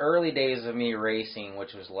early days of me racing,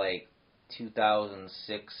 which was like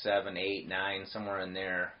 2006, 7, 8, 9, somewhere in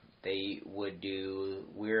there, we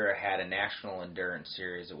had a national endurance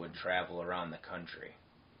series that would travel around the country.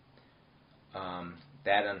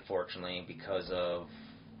 That unfortunately, because of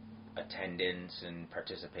attendance and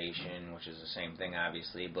participation, which is the same thing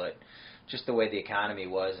obviously, but just the way the economy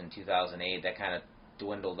was in 2008, that kind of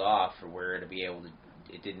dwindled off for where to be able to.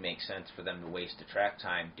 It didn't make sense for them to waste the track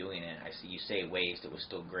time doing it. You say waste, it was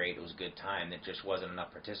still great, it was a good time. There just wasn't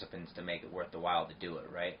enough participants to make it worth the while to do it,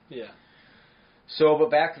 right? Yeah. So, but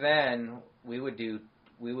back then we would do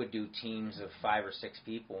teams of 5 or 6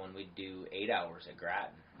 people, and we'd do 8 hours at Groton.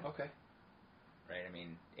 Okay. Right. I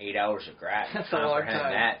mean, 8 hours at Groton. That's a long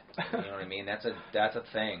time. That. You know what I mean? That's a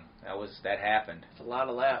thing. That happened. It's a lot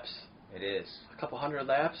of laps. It is. A couple hundred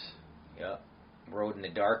laps. Yep. Rode in the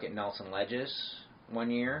dark at Nelson Ledges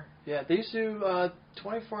one year. Yeah, they used to do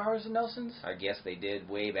 24 hours at Nelson's. I guess they did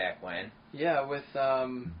way back when. Yeah, with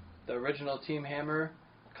the original Team Hammer,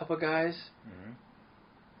 a couple guys.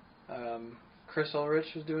 Mm-hmm. Chris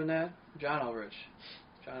Ulrich was doing that. John Ulrich.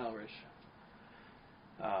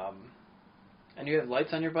 And you have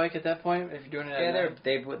lights on your bike at that point if you're doing it at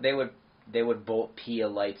night? They would bolt PIA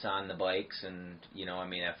lights on the bikes, and I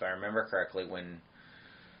mean, if I remember correctly, when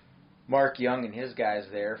Mark Young and his guys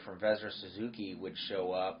there from Vezra Suzuki would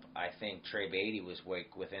show up, I think Trey Beatty was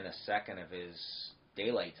within a second of his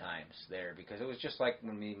daylight times there, because it was just like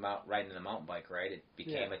when we riding a mountain bike, right? It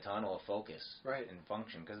became a tunnel of focus and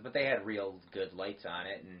function, but they had real good lights on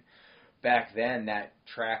it, and back then that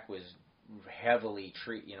track was heavily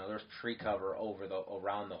there's tree cover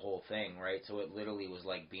around the whole thing, right? So it literally was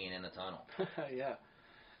like being in a tunnel. Yeah,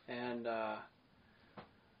 and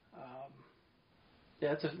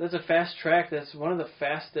that's a fast track. That's one of the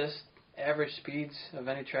fastest average speeds of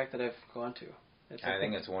any track that I've gone to. I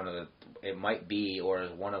think it's it might be, or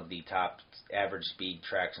is one of the top average speed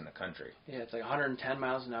tracks in the country. Yeah, it's like 110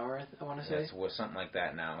 miles an hour, I want to say. It was something like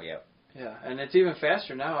that now, yep. Yeah, and it's even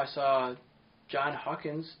faster now. I saw John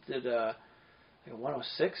Hawkins did like a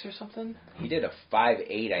 106 or something. He did a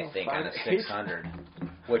 5.8, I think, on a 600,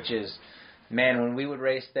 which is, man, when we would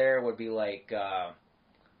race there, it would be like,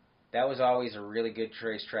 that was always a really good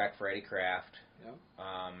racetrack for Eddie Kraft. Yep.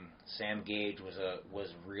 Sam Gage was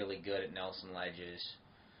really good at Nelson Ledges.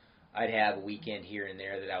 I'd have a weekend here and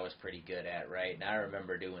there that I was pretty good at, right? And I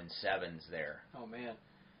remember doing 7s there. Oh, man.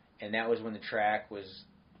 And that was when the track was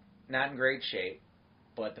not in great shape,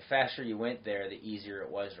 but the faster you went there, the easier it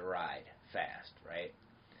was to ride fast, right?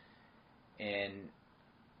 And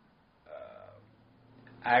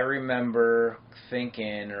I remember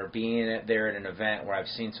thinking or being there at an event where I've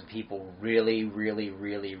seen some people really, really,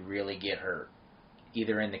 really, really get hurt,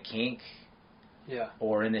 either in the kink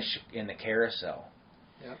or in the carousel.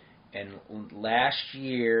 Yep. And last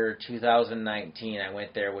year, 2019, I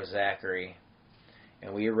went there with Zachary,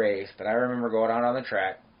 and we raced. And I remember going out on the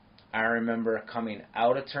track. I remember coming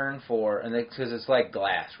out of turn 4, and because it's like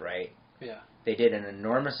glass, right? Yeah. They did an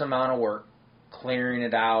enormous amount of work clearing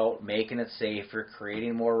it out, making it safer,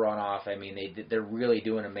 creating more runoff. I mean, they're really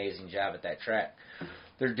doing an amazing job at that track.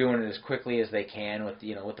 They're doing it as quickly as they can with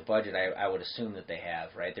the budget I would assume that they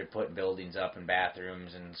have, right? They're putting buildings up and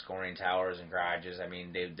bathrooms and scoring towers and garages. I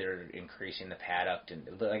mean, they're increasing the paddock, and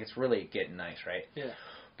like it's really getting nice, right? Yeah.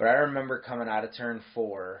 But I remember coming out of turn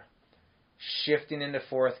 4, shifting into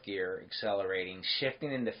 4th gear, accelerating,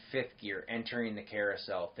 shifting into 5th gear, entering the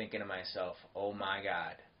carousel, thinking to myself, oh my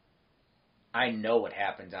God, I know what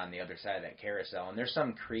happens on the other side of that carousel. And there's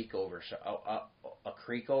some creek a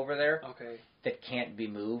creek over there that can't be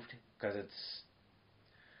moved because it's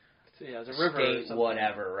a river state,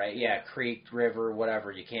 whatever, right? Yeah, creek, river,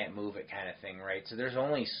 whatever, you can't move it kind of thing, right? So there's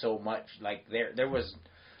only so much, like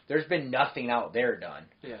there's been nothing out there done.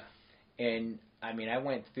 Yeah. And I mean, I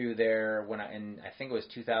went through there and I think it was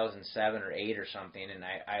 2007 or 8 or something, and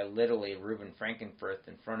I literally, Ruben Frankenfurth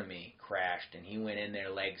in front of me crashed, and he went in there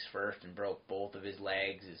legs first and broke both of his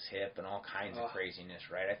legs, his hip, and all kinds of craziness,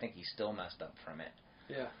 right? I think he's still messed up from it.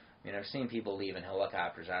 Yeah. I mean, I've seen people leaving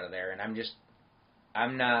helicopters out of there, and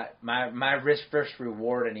I'm not, my risk versus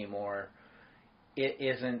reward anymore, it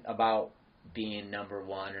isn't about being number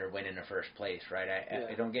 1 or winning the first place, right?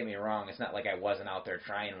 I don't get me wrong. It's not like I wasn't out there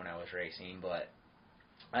trying when I was racing, but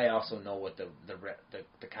I also know what the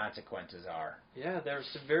consequences are. Yeah, they're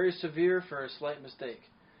very severe for a slight mistake.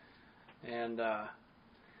 And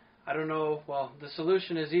I don't know. Well, the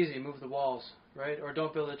solution is easy: move the walls, right? Or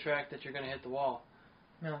don't build a track that you're going to hit the wall.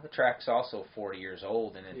 No, the track's also 40 years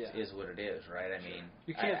old, and it is what it is, right? I mean,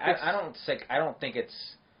 you can't. I don't think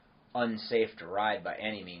it's unsafe to ride by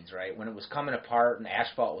any means, right? When it was coming apart and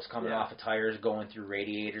asphalt was coming off of tires, going through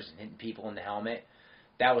radiators and hitting people in the helmet,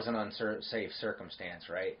 that was an unsafe circumstance,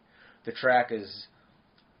 right? The track is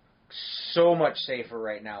so much safer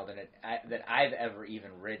right now than I've ever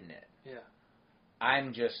even ridden it. Yeah.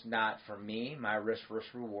 I'm just not, for me, my risk versus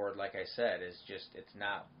reward, like I said, is just, it's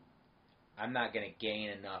not, I'm not going to gain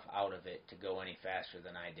enough out of it to go any faster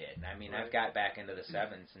than I did. And I mean, I've got back into the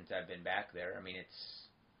 7s since I've been back there. I mean, it's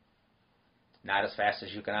not as fast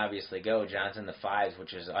as you can obviously go. John's in the 5s,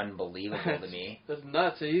 which is unbelievable to me. That's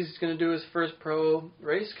nuts. He's going to do his first pro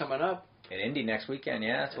race coming up. In Indy next weekend,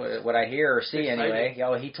 yeah. That's what I hear or see anyway. Yeah,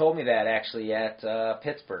 well, he told me that actually at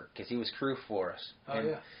Pittsburgh because he was crew for us. Oh, and,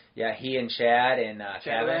 yeah. Yeah, he and Chad and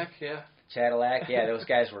Cadillac, yeah. Cadillac, yeah, those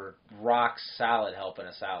guys were rock solid helping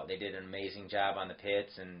us out. They did an amazing job on the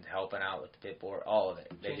pits and helping out with the pit board, all of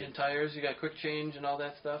it. Changing tires, you got quick change and all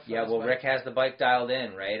that stuff? Yeah, well, Rick has the bike dialed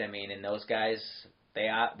in, right? I mean, and those guys,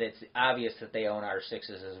 it's obvious that they own R6s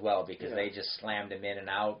as well because they just slammed them in and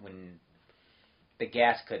out when the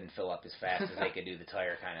gas couldn't fill up as fast as they could do the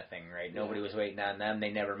tire kind of thing, right? Nobody was waiting on them.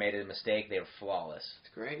 They never made a mistake. They were flawless.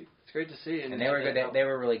 It's great. It's great to see. And they were good. They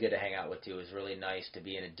were really good to hang out with too. It was really nice to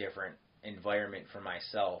be in a different environment for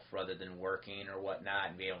myself rather than working or whatnot,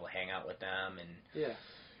 and be able to hang out with them and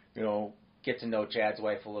get to know Chad's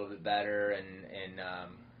wife a little bit better.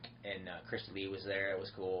 And Christy Lee was there. It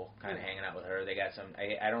was cool, kind of hanging out with her. They got some.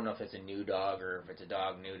 I don't know if it's a new dog or if it's a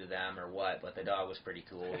dog new to them or what, but the dog was pretty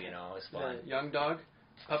cool. It was fun. Young dog,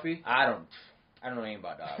 puppy. I don't know anything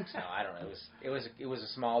about dogs. No, I don't know. It was a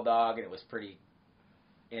small dog and it was pretty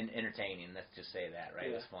entertaining. Let's just say that, right?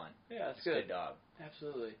 Yeah. It was fun. Yeah, it's good. Good dog.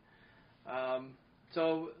 Absolutely.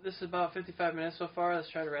 So this is about 55 minutes so far.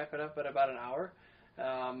 Let's try to wrap it up at about an hour.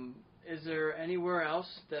 Is there anywhere else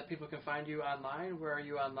that people can find you online? Where are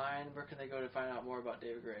you online? Where can they go to find out more about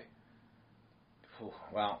David Gray?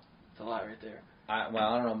 Well, it's a lot right there. I don't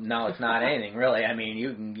know. No, it's not anything really. I mean,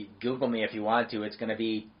 you can Google me if you want to. It's going to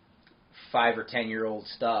be 5 or 10-year-old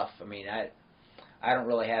stuff. I mean, I don't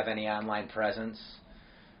really have any online presence.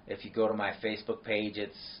 If you go to my Facebook page,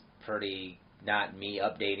 it's pretty not me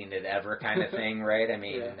updating it ever kind of thing, right? I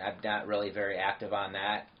mean, I'm not really very active on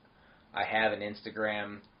that. I have an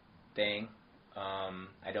Instagram thing.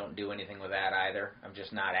 I don't do anything with that either. I'm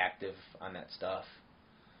just not active on that stuff.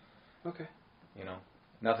 Okay.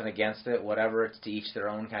 Nothing against it. Whatever, it's to each their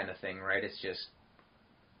own kind of thing, right? It's just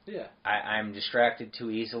I'm distracted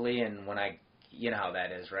too easily, and when you know how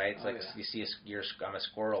that is, right? It's you see I'm a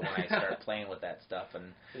squirrel when I start playing with that stuff,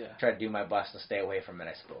 and try to do my best to stay away from it,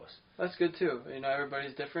 I suppose. That's good too.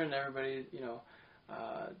 Everybody's different. Everybody,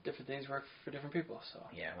 different things work for different people. So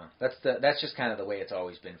yeah, well, that's just kind of the way it's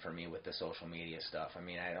always been for me with the social media stuff. I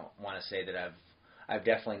mean, I don't want to say that I've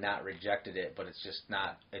definitely not rejected it, but it's just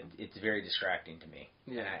not. It's very distracting to me.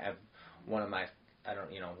 Yeah. And one of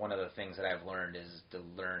the things that I've learned is to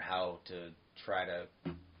learn how to try to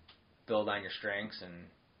build on your strengths and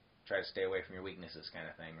try to stay away from your weaknesses, kind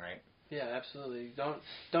of thing, right? Yeah, absolutely.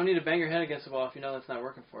 Don't need to bang your head against the wall if you know that's not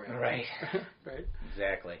working for you. Right. Right.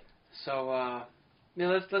 Exactly. So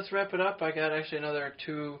let's wrap it up. I got actually another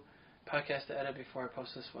 2 podcasts to edit before I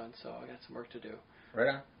post this one, so I got some work to do. Right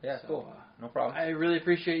on. Yeah, so, cool. No problem. I really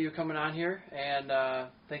appreciate you coming on here, and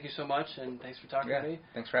thank you so much, and thanks for talking to me.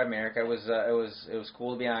 Thanks for having me, Eric. It was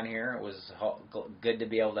cool to be on here. It was good to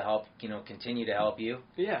be able to help, continue to help you.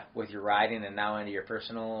 Yeah. With your riding and now into your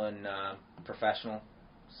personal and professional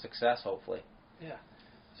success, hopefully. Yeah.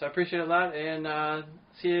 So I appreciate it a lot, and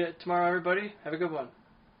see you tomorrow, everybody. Have a good one.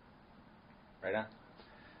 Right on.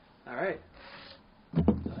 All right. So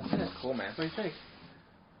that's it. Cool, man. What do you think?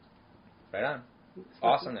 Right on.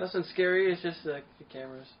 Awesomeness. Nothing scary. It's just the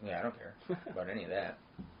cameras. Yeah, I don't care about any of that.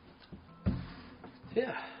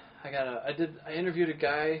 Yeah, I interviewed a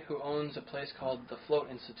guy who owns a place called the Float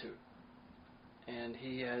Institute, and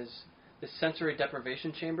he has the sensory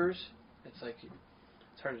deprivation chambers. It's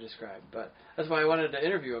hard to describe, but that's why I wanted to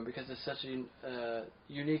interview him, because it's such a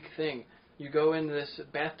unique thing. You go into this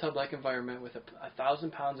bathtub-like environment with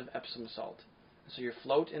 1,000 pounds of Epsom salt. So you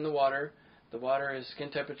float in the water. The water is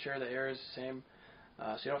skin temperature. The air is the same.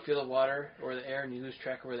 So you don't feel the water or the air, and you lose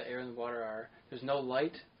track of where the air and the water are. There's no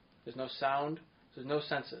light. There's no sound. There's no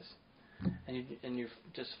senses. And you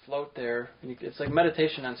just float there. And it's like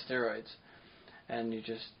meditation on steroids. And you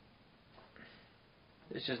just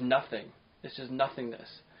it's just nothing. It's just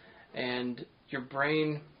nothingness, and your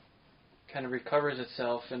brain kind of recovers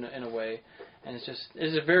itself in a way, and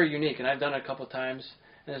it's very unique. And I've done it a couple of times,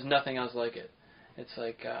 and there's nothing else like it. It's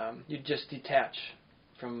like you just detach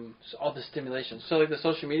from all the stimulation. So like the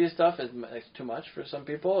social media stuff is like too much for some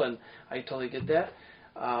people, and I totally get that.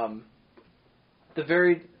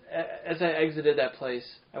 As I exited that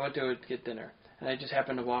place, I went to get dinner, and I just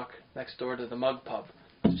happened to walk next door to the Mug Pub.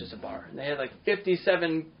 It's just a bar, and they had like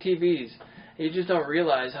 57 TVs. And you just don't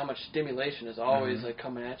realize how much stimulation is always like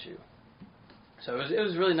coming at you. So it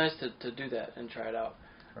was really nice to do that and try it out.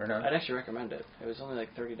 Right on. I'd actually recommend it. It was only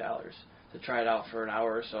like $30 to try it out for an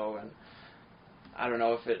hour or so, and I don't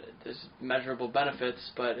know if there's measurable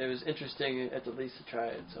benefits, but it was interesting at the least to try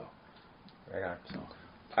it. So. Right on. So.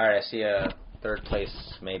 All right, I see a third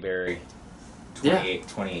place Mayberry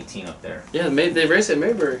 2018 up there. Yeah, they raced at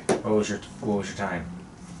Mayberry. What was your time?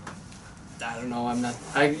 I don't know. I'm not.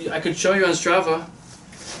 I could show you on Strava.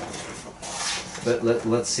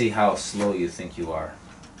 Let's see how slow you think you are.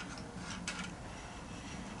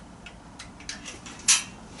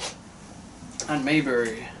 On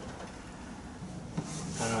Mayberry.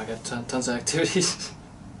 I don't know. I got tons of activities.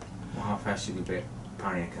 Well, how fast did you beat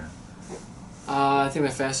Pontiac? I think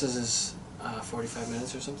my fastest is 45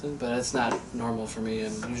 minutes or something, but it's not normal for me.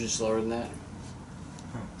 I'm usually slower than that.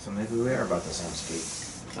 Oh, so maybe we are about the same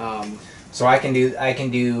speed. So I can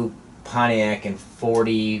do Pontiac in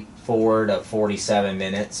 44 to 47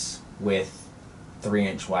 minutes with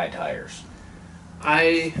 3-inch wide tires.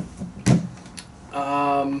 I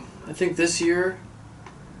think this year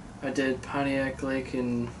I did Pontiac Lake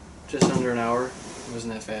in just under an hour. It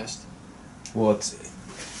wasn't that fast. Well,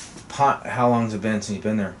 how long's it been since you've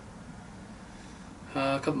been there?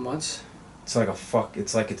 A couple months. It's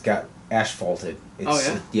like it's got asphalted. Oh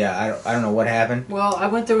yeah. Yeah, I don't know what happened. Well, I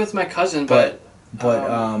went there with my cousin, but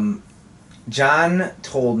John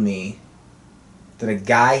told me that a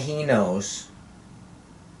guy he knows,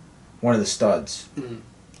 one of the studs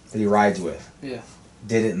that he rides with,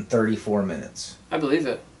 did it in 34 minutes. I believe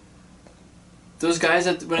it. Those guys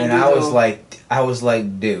I was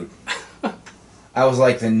like, dude. I was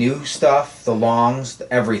like, the new stuff, the longs,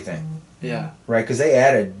 everything. Yeah. Right, because they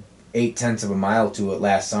added 0.8 of a mile to it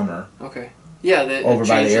last summer. Okay. Yeah, they over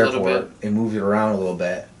by the airport. A little bit. And moved it around a little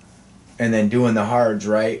bit, and then doing the hards.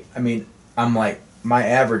 Right. I mean, I'm like, my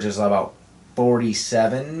average is about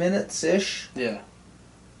 47 minutes ish. Yeah.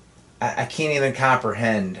 I can't even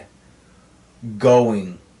comprehend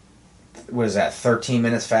going. What is that? 13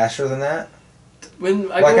 minutes faster than that?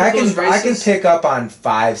 When I can pick up on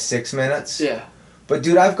 5-6 minutes. Yeah. But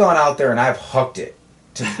dude, I've gone out there and I've hooked it.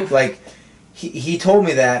 Like, he told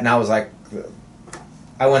me that, and I was like,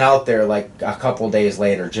 I went out there like a couple days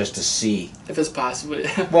later just to see if it's possible.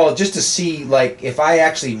 Well, just to see like if I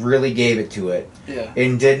actually really gave it to it. Yeah.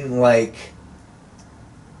 And didn't like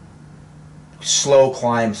slow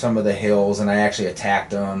climb some of the hills, and I actually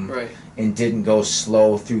attacked them. Right. And didn't go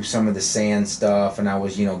slow through some of the sand stuff, and I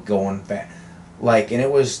was going fast. Like, and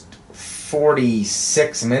it was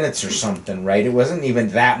 46 minutes or something, right? It wasn't even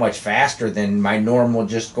that much faster than my normal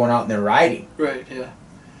just going out and then riding. Right, yeah.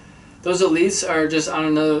 Those elites are just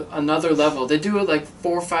on another level. They do it like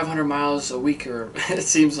 400 or 500 miles a week, or it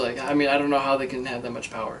seems like. I mean, I don't know how they can have that much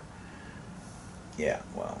power. Yeah,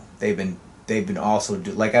 well, they've been also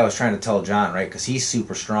like I was trying to tell John, right? Because he's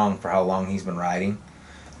super strong for how long he's been riding.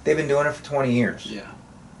 They've been doing it for 20 years. Yeah.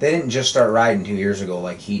 They didn't just start riding 2 years ago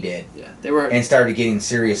like he did. Yeah, they were. And started getting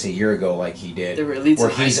serious a year ago like he did. They were elites. Where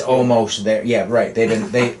he's almost there. Yeah, right.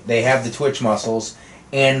 They have the twitch muscles,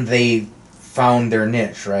 and they found their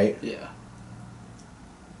niche, right? Yeah.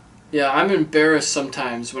 Yeah, I'm embarrassed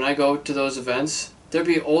sometimes when I go to those events. There'd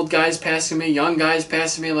be old guys passing me, young guys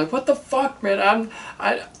passing me. I'm like, what the fuck, man?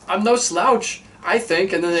 I'm no slouch, I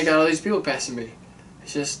think. And then they got all these people passing me.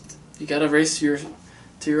 It's just you gotta race to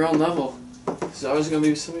your own level. There's always gonna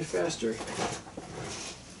be somebody faster.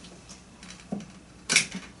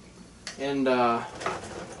 And I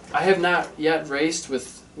have not yet raced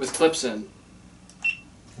with clips in.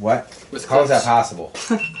 What? With How is clips. that possible?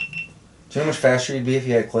 Do you know how much faster you'd be if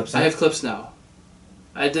you had clips in? I have clips now.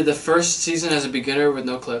 I did the first season as a beginner with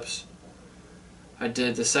no clips. I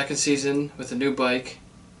did the second season with a new bike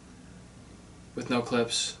with no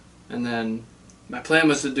clips. And then my plan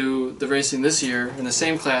was to do the racing this year in the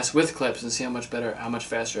same class with clips and see how much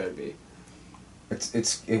faster I'd be.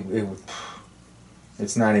 It's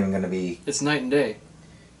not even going to be. It's night and day.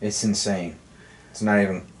 It's insane. It's not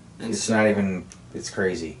even. It's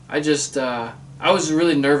crazy. I was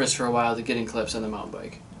really nervous for a while to getting clips on the mountain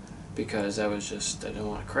bike because I didn't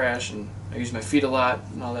want to crash, and I used my feet a lot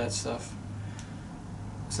and all that stuff.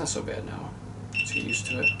 not so bad now. Let's get used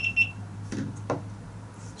to it.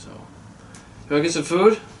 So, you want to get some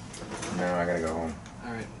food? No, I gotta go home.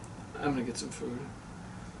 All right, I'm gonna get some food.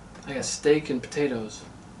 I got steak and potatoes.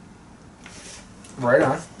 Right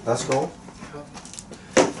on. That's cool.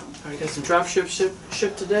 Alright, got some drop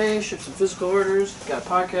shipped today, shipped some physical orders, got a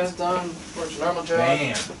podcast done, worked a normal job.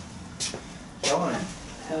 Bam. Killing it.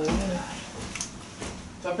 Hell yeah.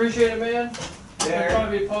 So I appreciate it, man. Yeah. It'll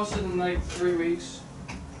probably be posted in like 3 weeks,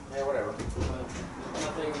 Yeah, whatever. but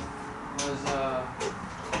nothing was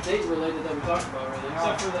date related that we talked about really,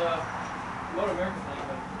 except for the Moto America thing.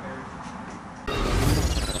 But